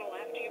channel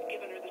after you've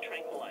given her the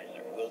tranquilizer.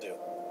 Will do.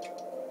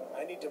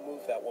 I need to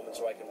move that woman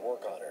so I can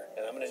work on her,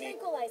 and I'm gonna need...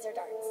 Tranquilizer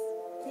darts.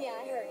 Yeah,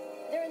 I heard.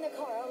 They're in the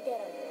car. I'll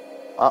get them.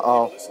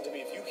 Uh-oh. Listen to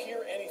me, if you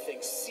hear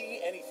anything,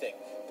 see anything,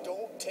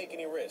 don't take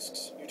any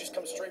risks. You just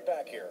come straight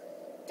back here.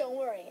 Don't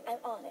worry. I'm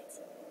on it.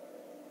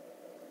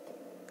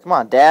 Come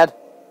on, Dad.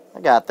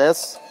 I got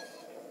this.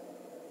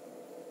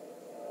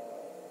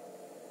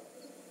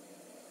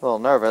 A little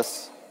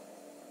nervous.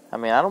 I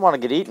mean, I don't want to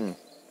get eaten.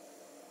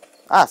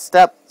 Ah,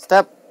 step,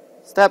 step,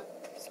 step,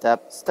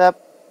 step,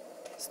 step,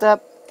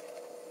 step.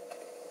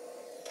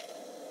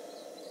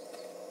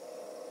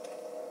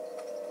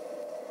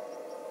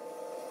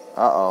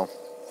 Uh-oh.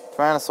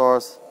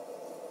 Tyrannosaurus.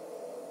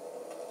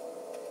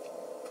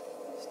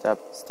 Step,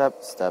 step,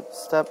 step,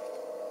 step.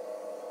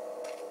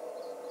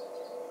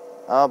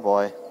 Oh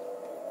boy.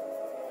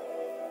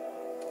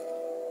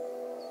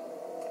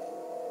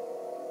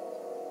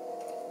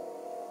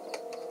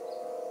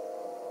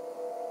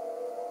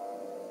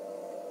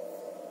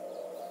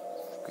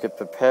 Get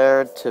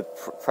prepared to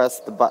press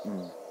the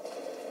button.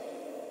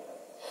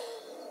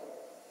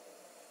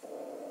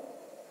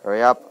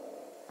 Hurry up.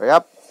 Hurry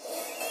up.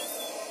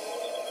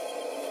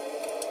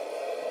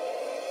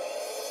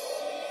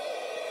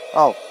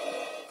 Oh.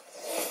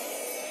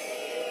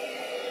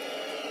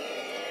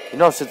 You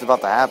know shit's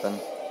about to happen.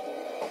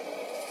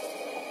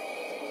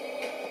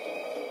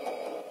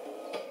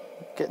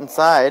 Get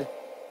inside.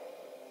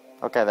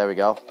 Okay, there we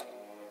go.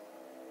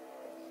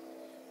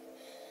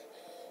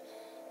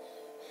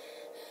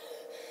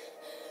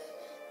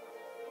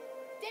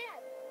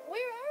 Dad,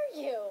 where are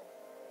you?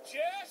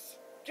 Jess,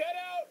 get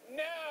out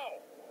now!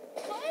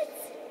 What?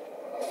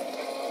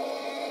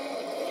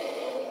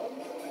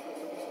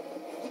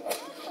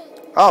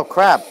 Oh,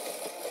 crap.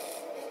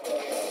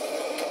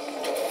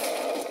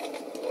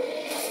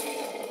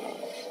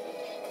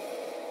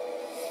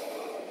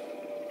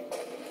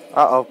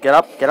 Uh-oh, get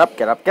up, get up,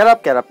 get up, get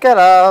up, get up, get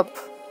up.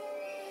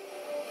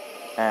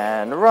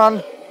 And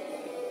run.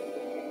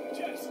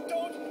 Jess,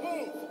 don't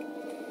move!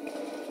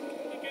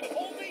 He can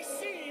only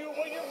see you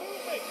when you're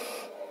moving!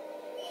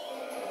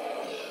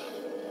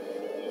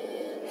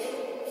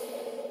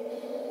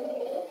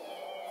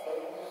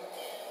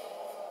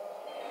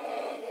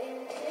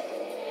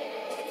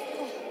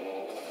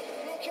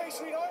 You okay,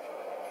 sweetheart?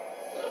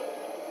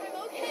 I'm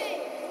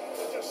okay.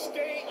 Just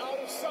stay out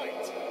of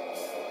sight.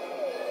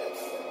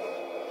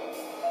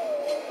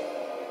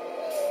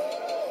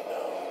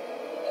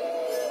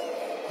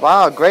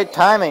 Wow, great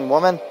timing,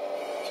 woman.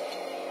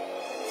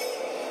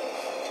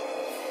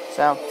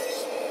 Sound.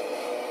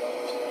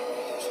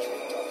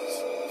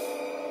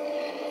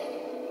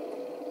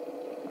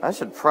 I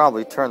should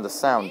probably turn the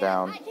sound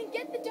down. I can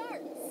get the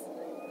darts.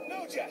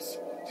 No, Jess,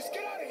 just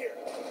get out of here.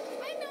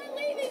 I'm not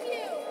leaving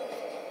you.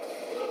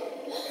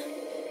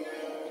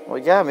 Well,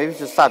 yeah, maybe you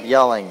should stop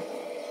yelling.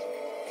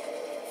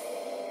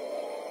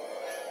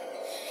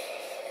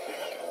 You're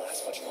not gonna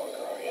last much longer,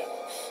 are you?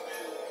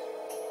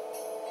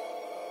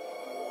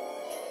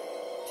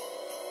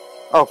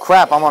 Oh,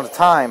 crap, I'm on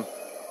time.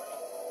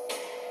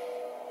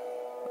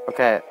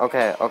 Okay,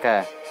 okay,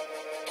 okay.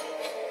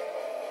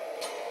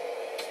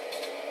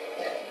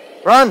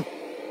 Run!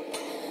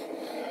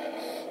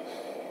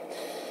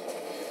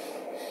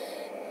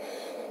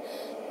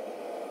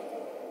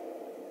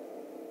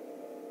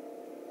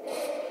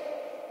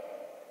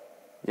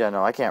 Yeah,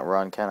 no, I can't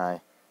run, can I?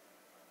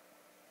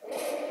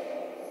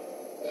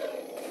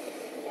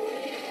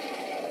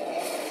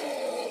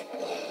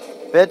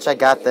 Bitch, I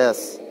got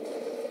this.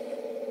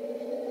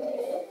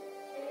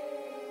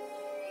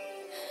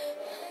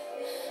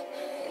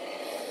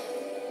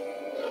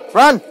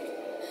 Run!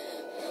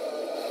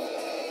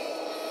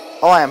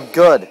 Oh, I am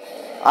good.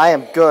 I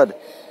am good.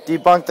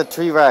 Debunk the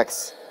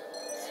T-Rex.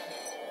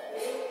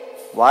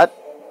 What?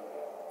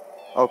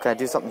 Oh, can I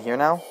do something here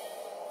now?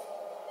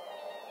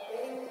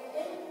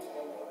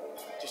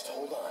 Just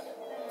hold on.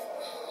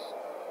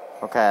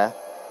 Okay.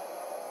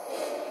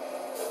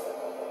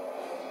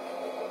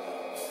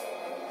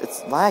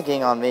 It's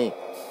lagging on me.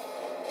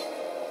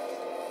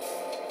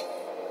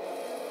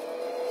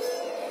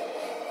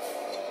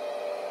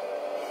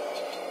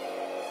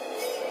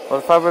 What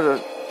if I were to... More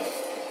than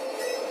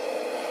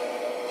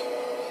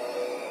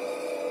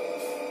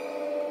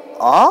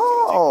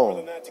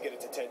Oh! that to get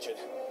its attention.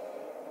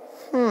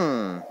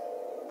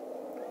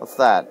 What's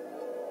that?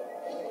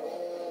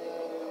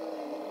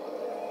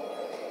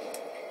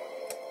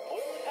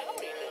 Well,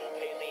 howdy, little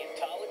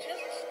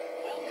paleontologists.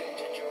 Welcome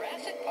to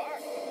Jurassic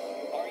Park.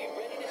 Are you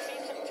ready to see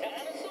some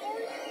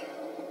dinosaurs?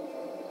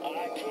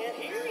 I can't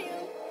hear you.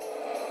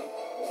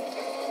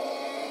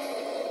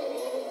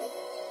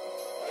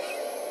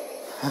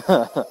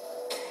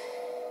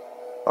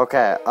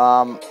 Okay,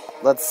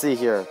 let's see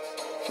here.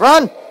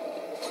 Run!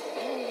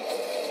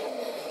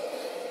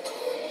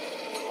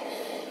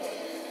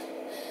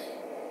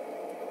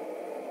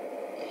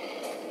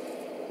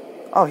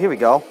 Oh, here we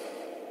go.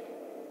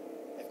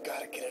 I've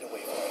got to get it away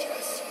from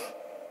Jess.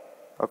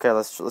 Okay,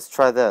 let's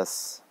try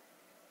this.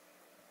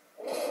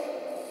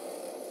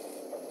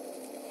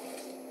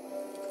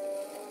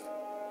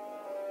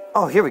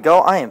 Oh, here we go.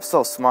 I am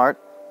so smart.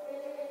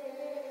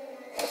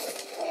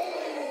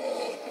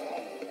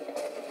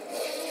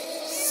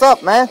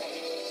 Sup, man?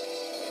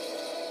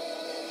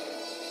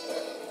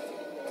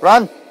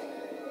 Run!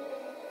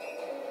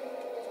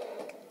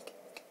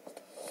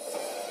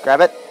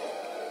 Grab it.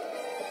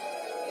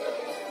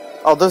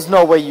 Oh, there's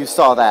no way you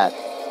saw that.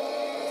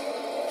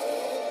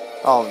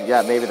 Oh,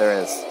 yeah, maybe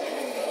there is.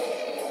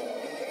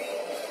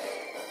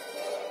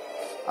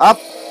 Up!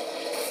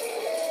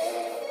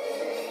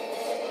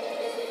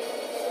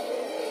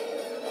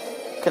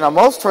 Okay, now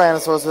most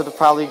Tyrannosaurs would have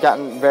probably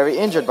gotten very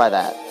injured by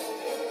that.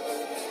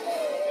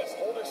 Just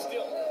hold her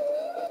still.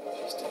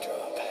 Just a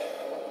drop.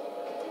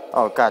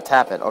 Oh, God,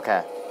 tap it.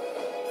 Okay.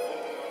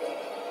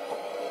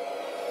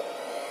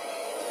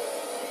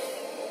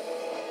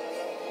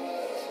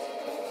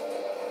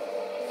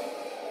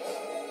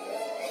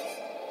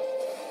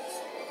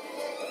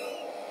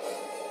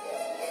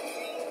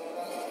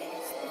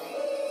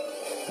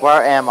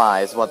 Where am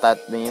I is what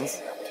that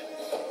means.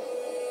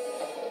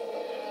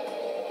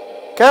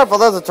 Careful,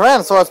 there's a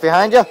Tyrannosaurus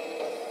behind you.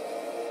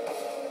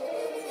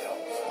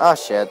 Oh,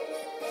 shit.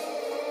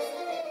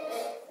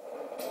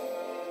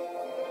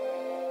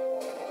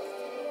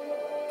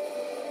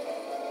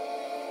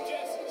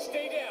 Jess,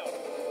 stay down.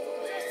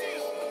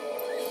 Jesse!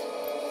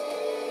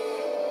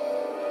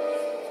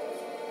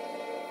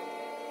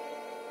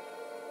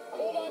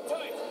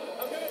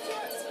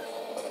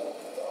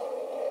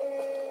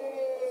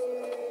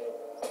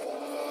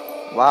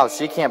 Wow,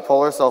 she can't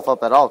pull herself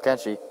up at all, can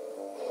she?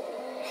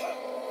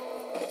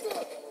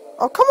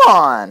 Oh, come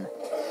on!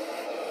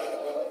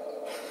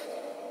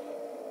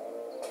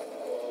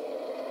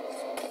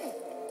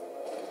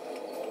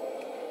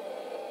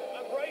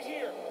 I'm right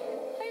here.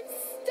 I'm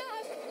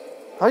stuck.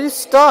 How are you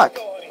stuck?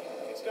 Go, honey.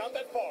 It's not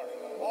that far.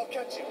 I'll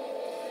catch you.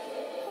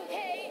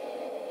 Okay,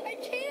 I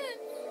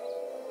can't.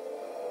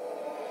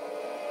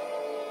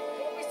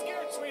 Don't be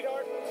scared,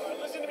 sweetheart. All right,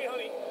 listen to me,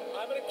 honey.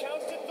 I'm gonna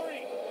count to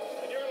 3,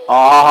 and you're gonna.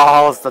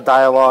 Oh, it's the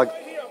dialogue.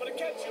 Right here. I'm gonna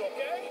catch you.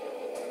 Okay?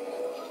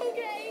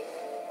 Okay.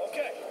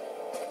 Okay.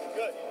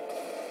 Good.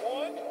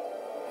 1.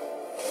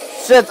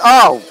 Shit,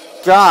 oh,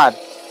 God.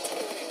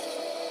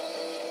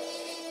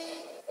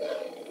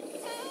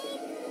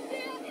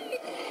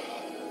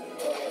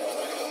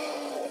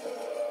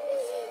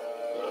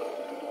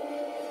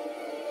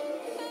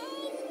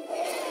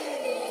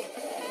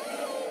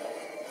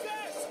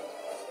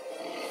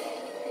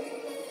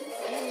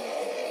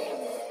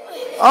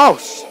 Oh,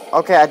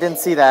 okay, I didn't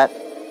see that.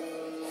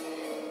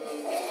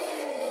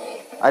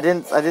 I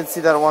didn't see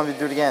that. I wanted to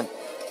do it again.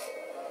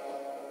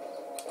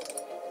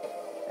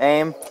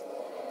 Aim.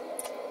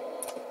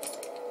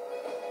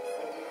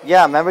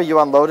 Yeah, remember you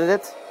unloaded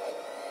it?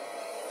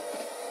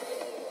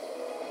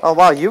 Oh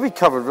wow, you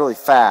recovered really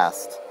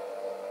fast.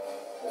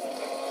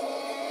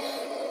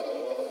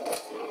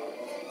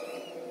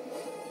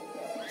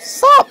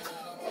 Sup?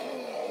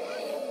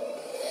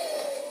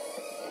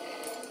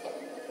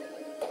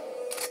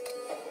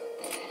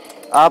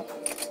 Up.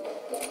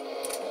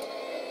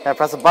 Can I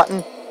press a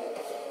button?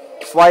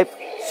 Swipe.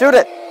 Shoot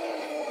it!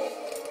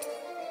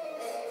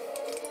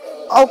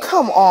 Oh,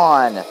 come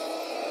on!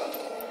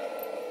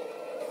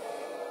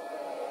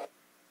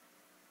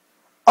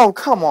 Oh,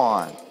 come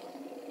on!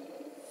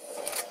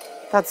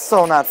 That's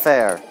so not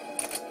fair.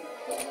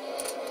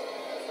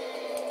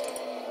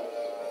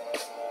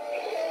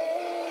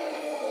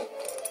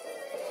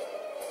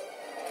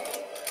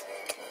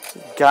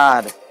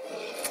 God.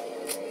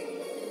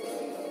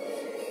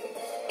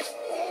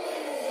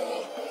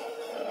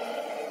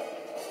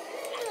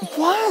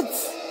 What?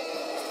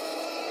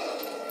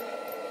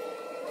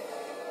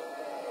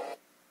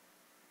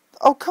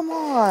 Oh, come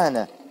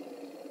on!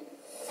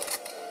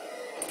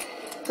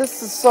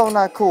 This is so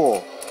not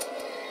cool.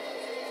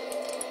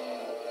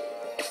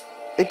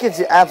 It gives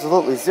you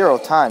absolutely 0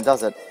 time,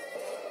 does it?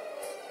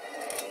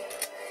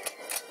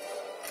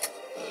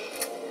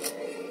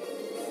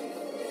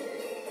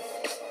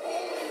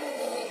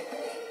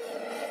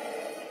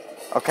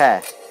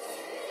 Okay.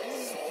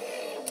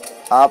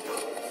 Up.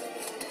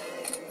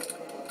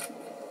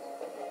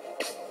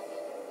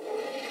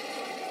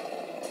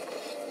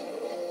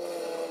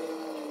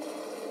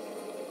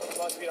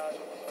 Come on, sweetheart.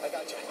 I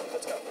got you.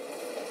 Let's go.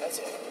 That's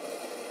it.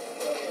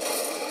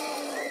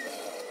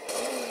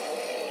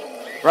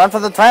 Run for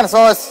the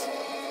Tyrannosaurus!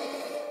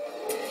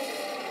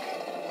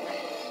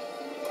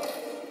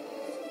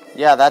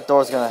 Yeah, that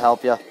door's gonna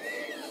help you.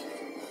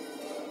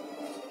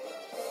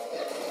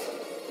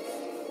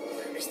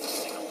 Where's the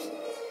signal?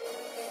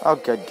 Oh,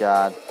 good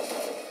God.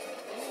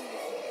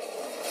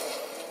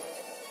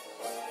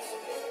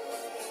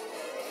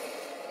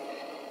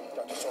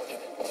 Dr. Sorkin.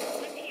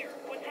 I'm here.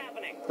 What's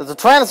happening? There's a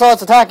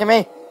Tyrannosaurus attacking me!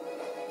 I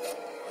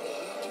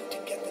need you to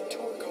get the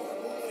tour car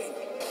moving.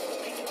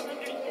 I don't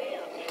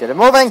understand. Get it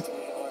moving! On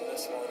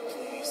this one,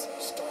 please.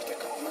 Start the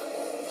car.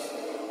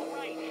 All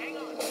right, hang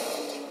on.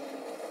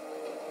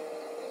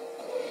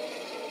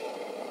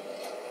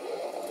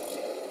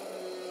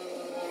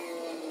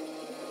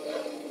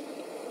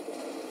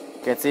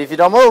 Can't see if you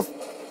don't move.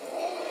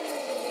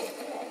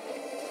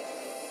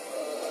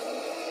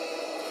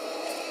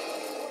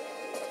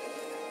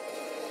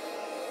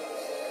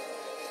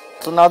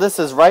 So now this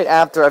is right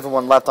after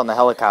everyone left on the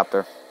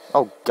helicopter.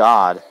 Oh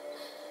God.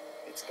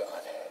 It's gone.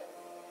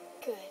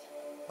 Good.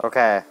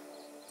 Okay.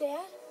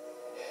 Dad?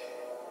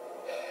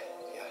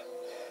 Yeah.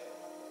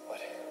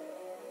 What?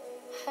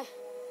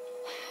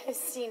 I've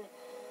seen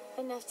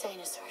enough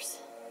dinosaurs.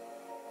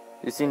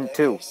 You've seen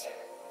 2.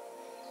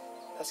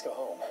 Let's go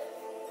home.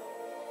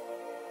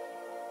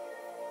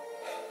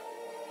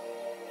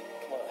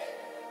 Come on.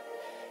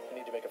 I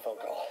need to make a phone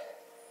call.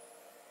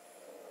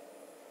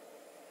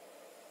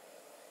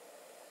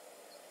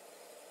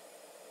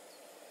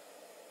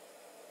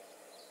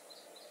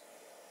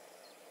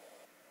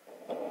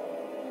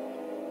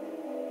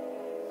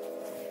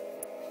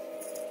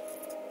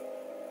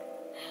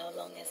 How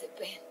long has it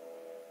been?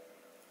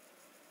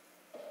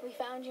 We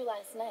found you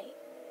last night.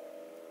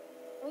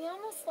 We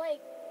almost,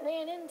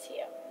 ran into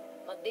you.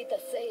 Maldita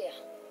sea.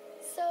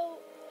 So,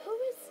 who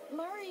is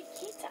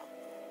Mariquita?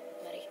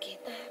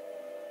 Mariquita.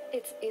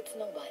 It's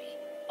nobody.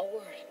 A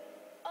word.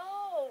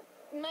 Oh,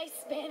 my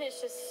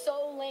Spanish is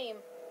so lame.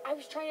 I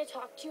was trying to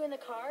talk to you in the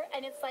car,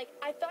 and it's like,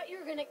 I thought you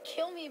were gonna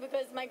kill me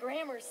because my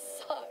grammar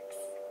sucks.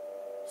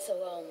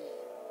 So,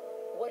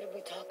 what did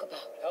we talk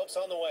about? Help's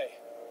on the way.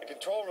 The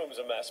control room's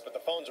a mess, but the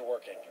phones are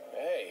working.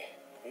 Hey,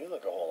 you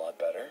look a whole lot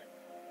better.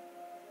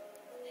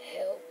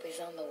 Help is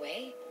on the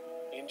way?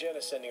 Jen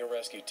is sending a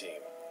rescue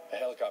team. A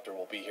helicopter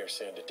will be here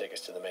soon to take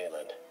us to the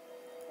mainland.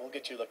 We'll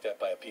get you looked at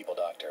by a people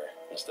doctor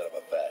instead of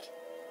a vet.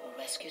 A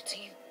rescue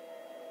team?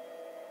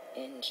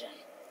 Engine.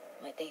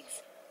 My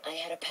things. I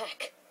had a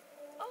pack.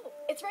 Oh,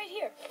 it's right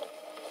here.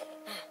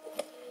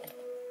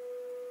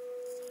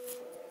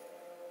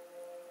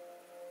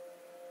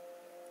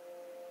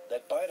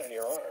 That bite on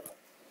your arm.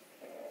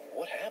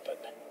 What happened?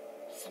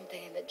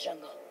 Something in the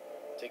jungle.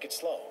 Take it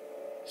slow.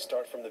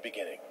 Start from the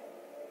beginning.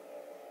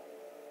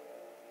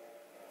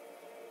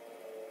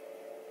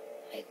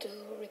 I do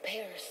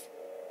repairs.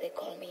 They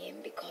call me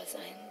in because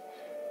I'm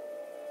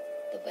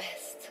the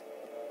best.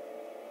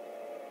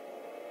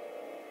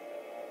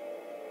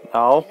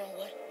 No. You know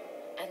what?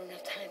 I don't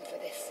have time for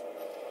this.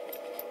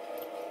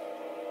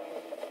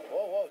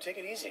 Whoa, whoa, take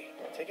it easy.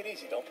 Take it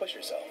easy. Don't push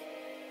yourself.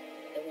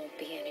 There won't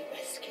be any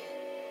rescue.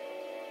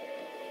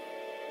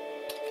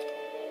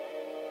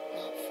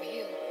 Not for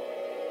you.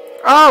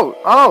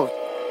 Oh,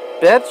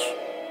 bitch.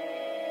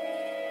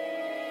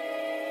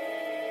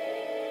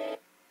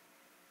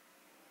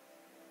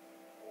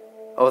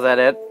 Oh, is that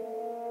it?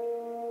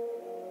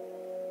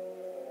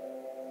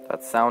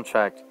 That's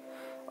soundtracked.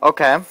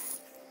 Okay.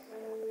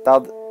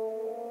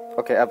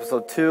 Okay,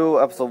 episode 2,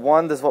 episode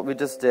 1, this is what we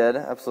just did.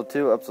 Episode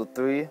 2, episode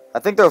 3. I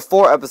think there are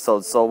 4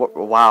 episodes, so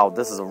wow,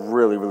 this is a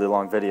really, really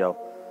long video.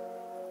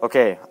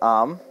 Okay,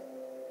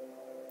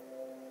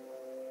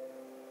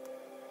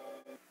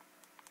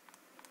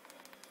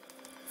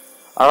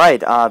 alright,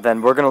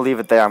 then we're gonna leave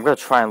it there. I'm gonna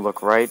try and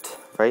look right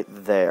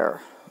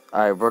there.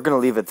 Alright, we're gonna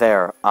leave it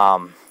there.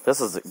 This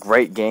is a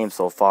great game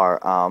so far.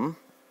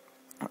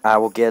 I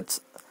will get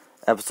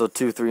episode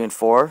 2, 3, and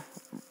 4,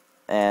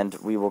 and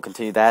we will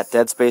continue that.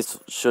 Dead Space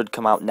should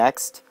come out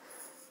next.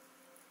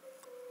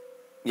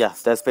 Yeah,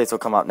 Dead Space will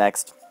come out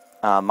next.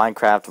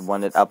 Minecraft,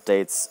 when it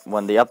updates,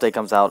 when the update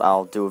comes out,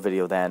 I'll do a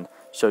video then,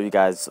 show you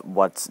guys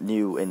what's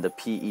new in the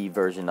PE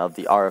version of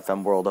the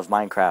RFM world of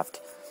Minecraft.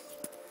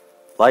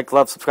 Like,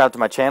 love, subscribe to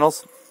my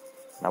channels,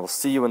 and I will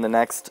see you in the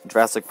next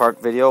Jurassic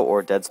Park video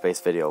or Dead Space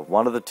video.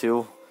 One of the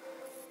two.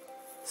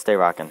 Stay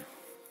rockin'.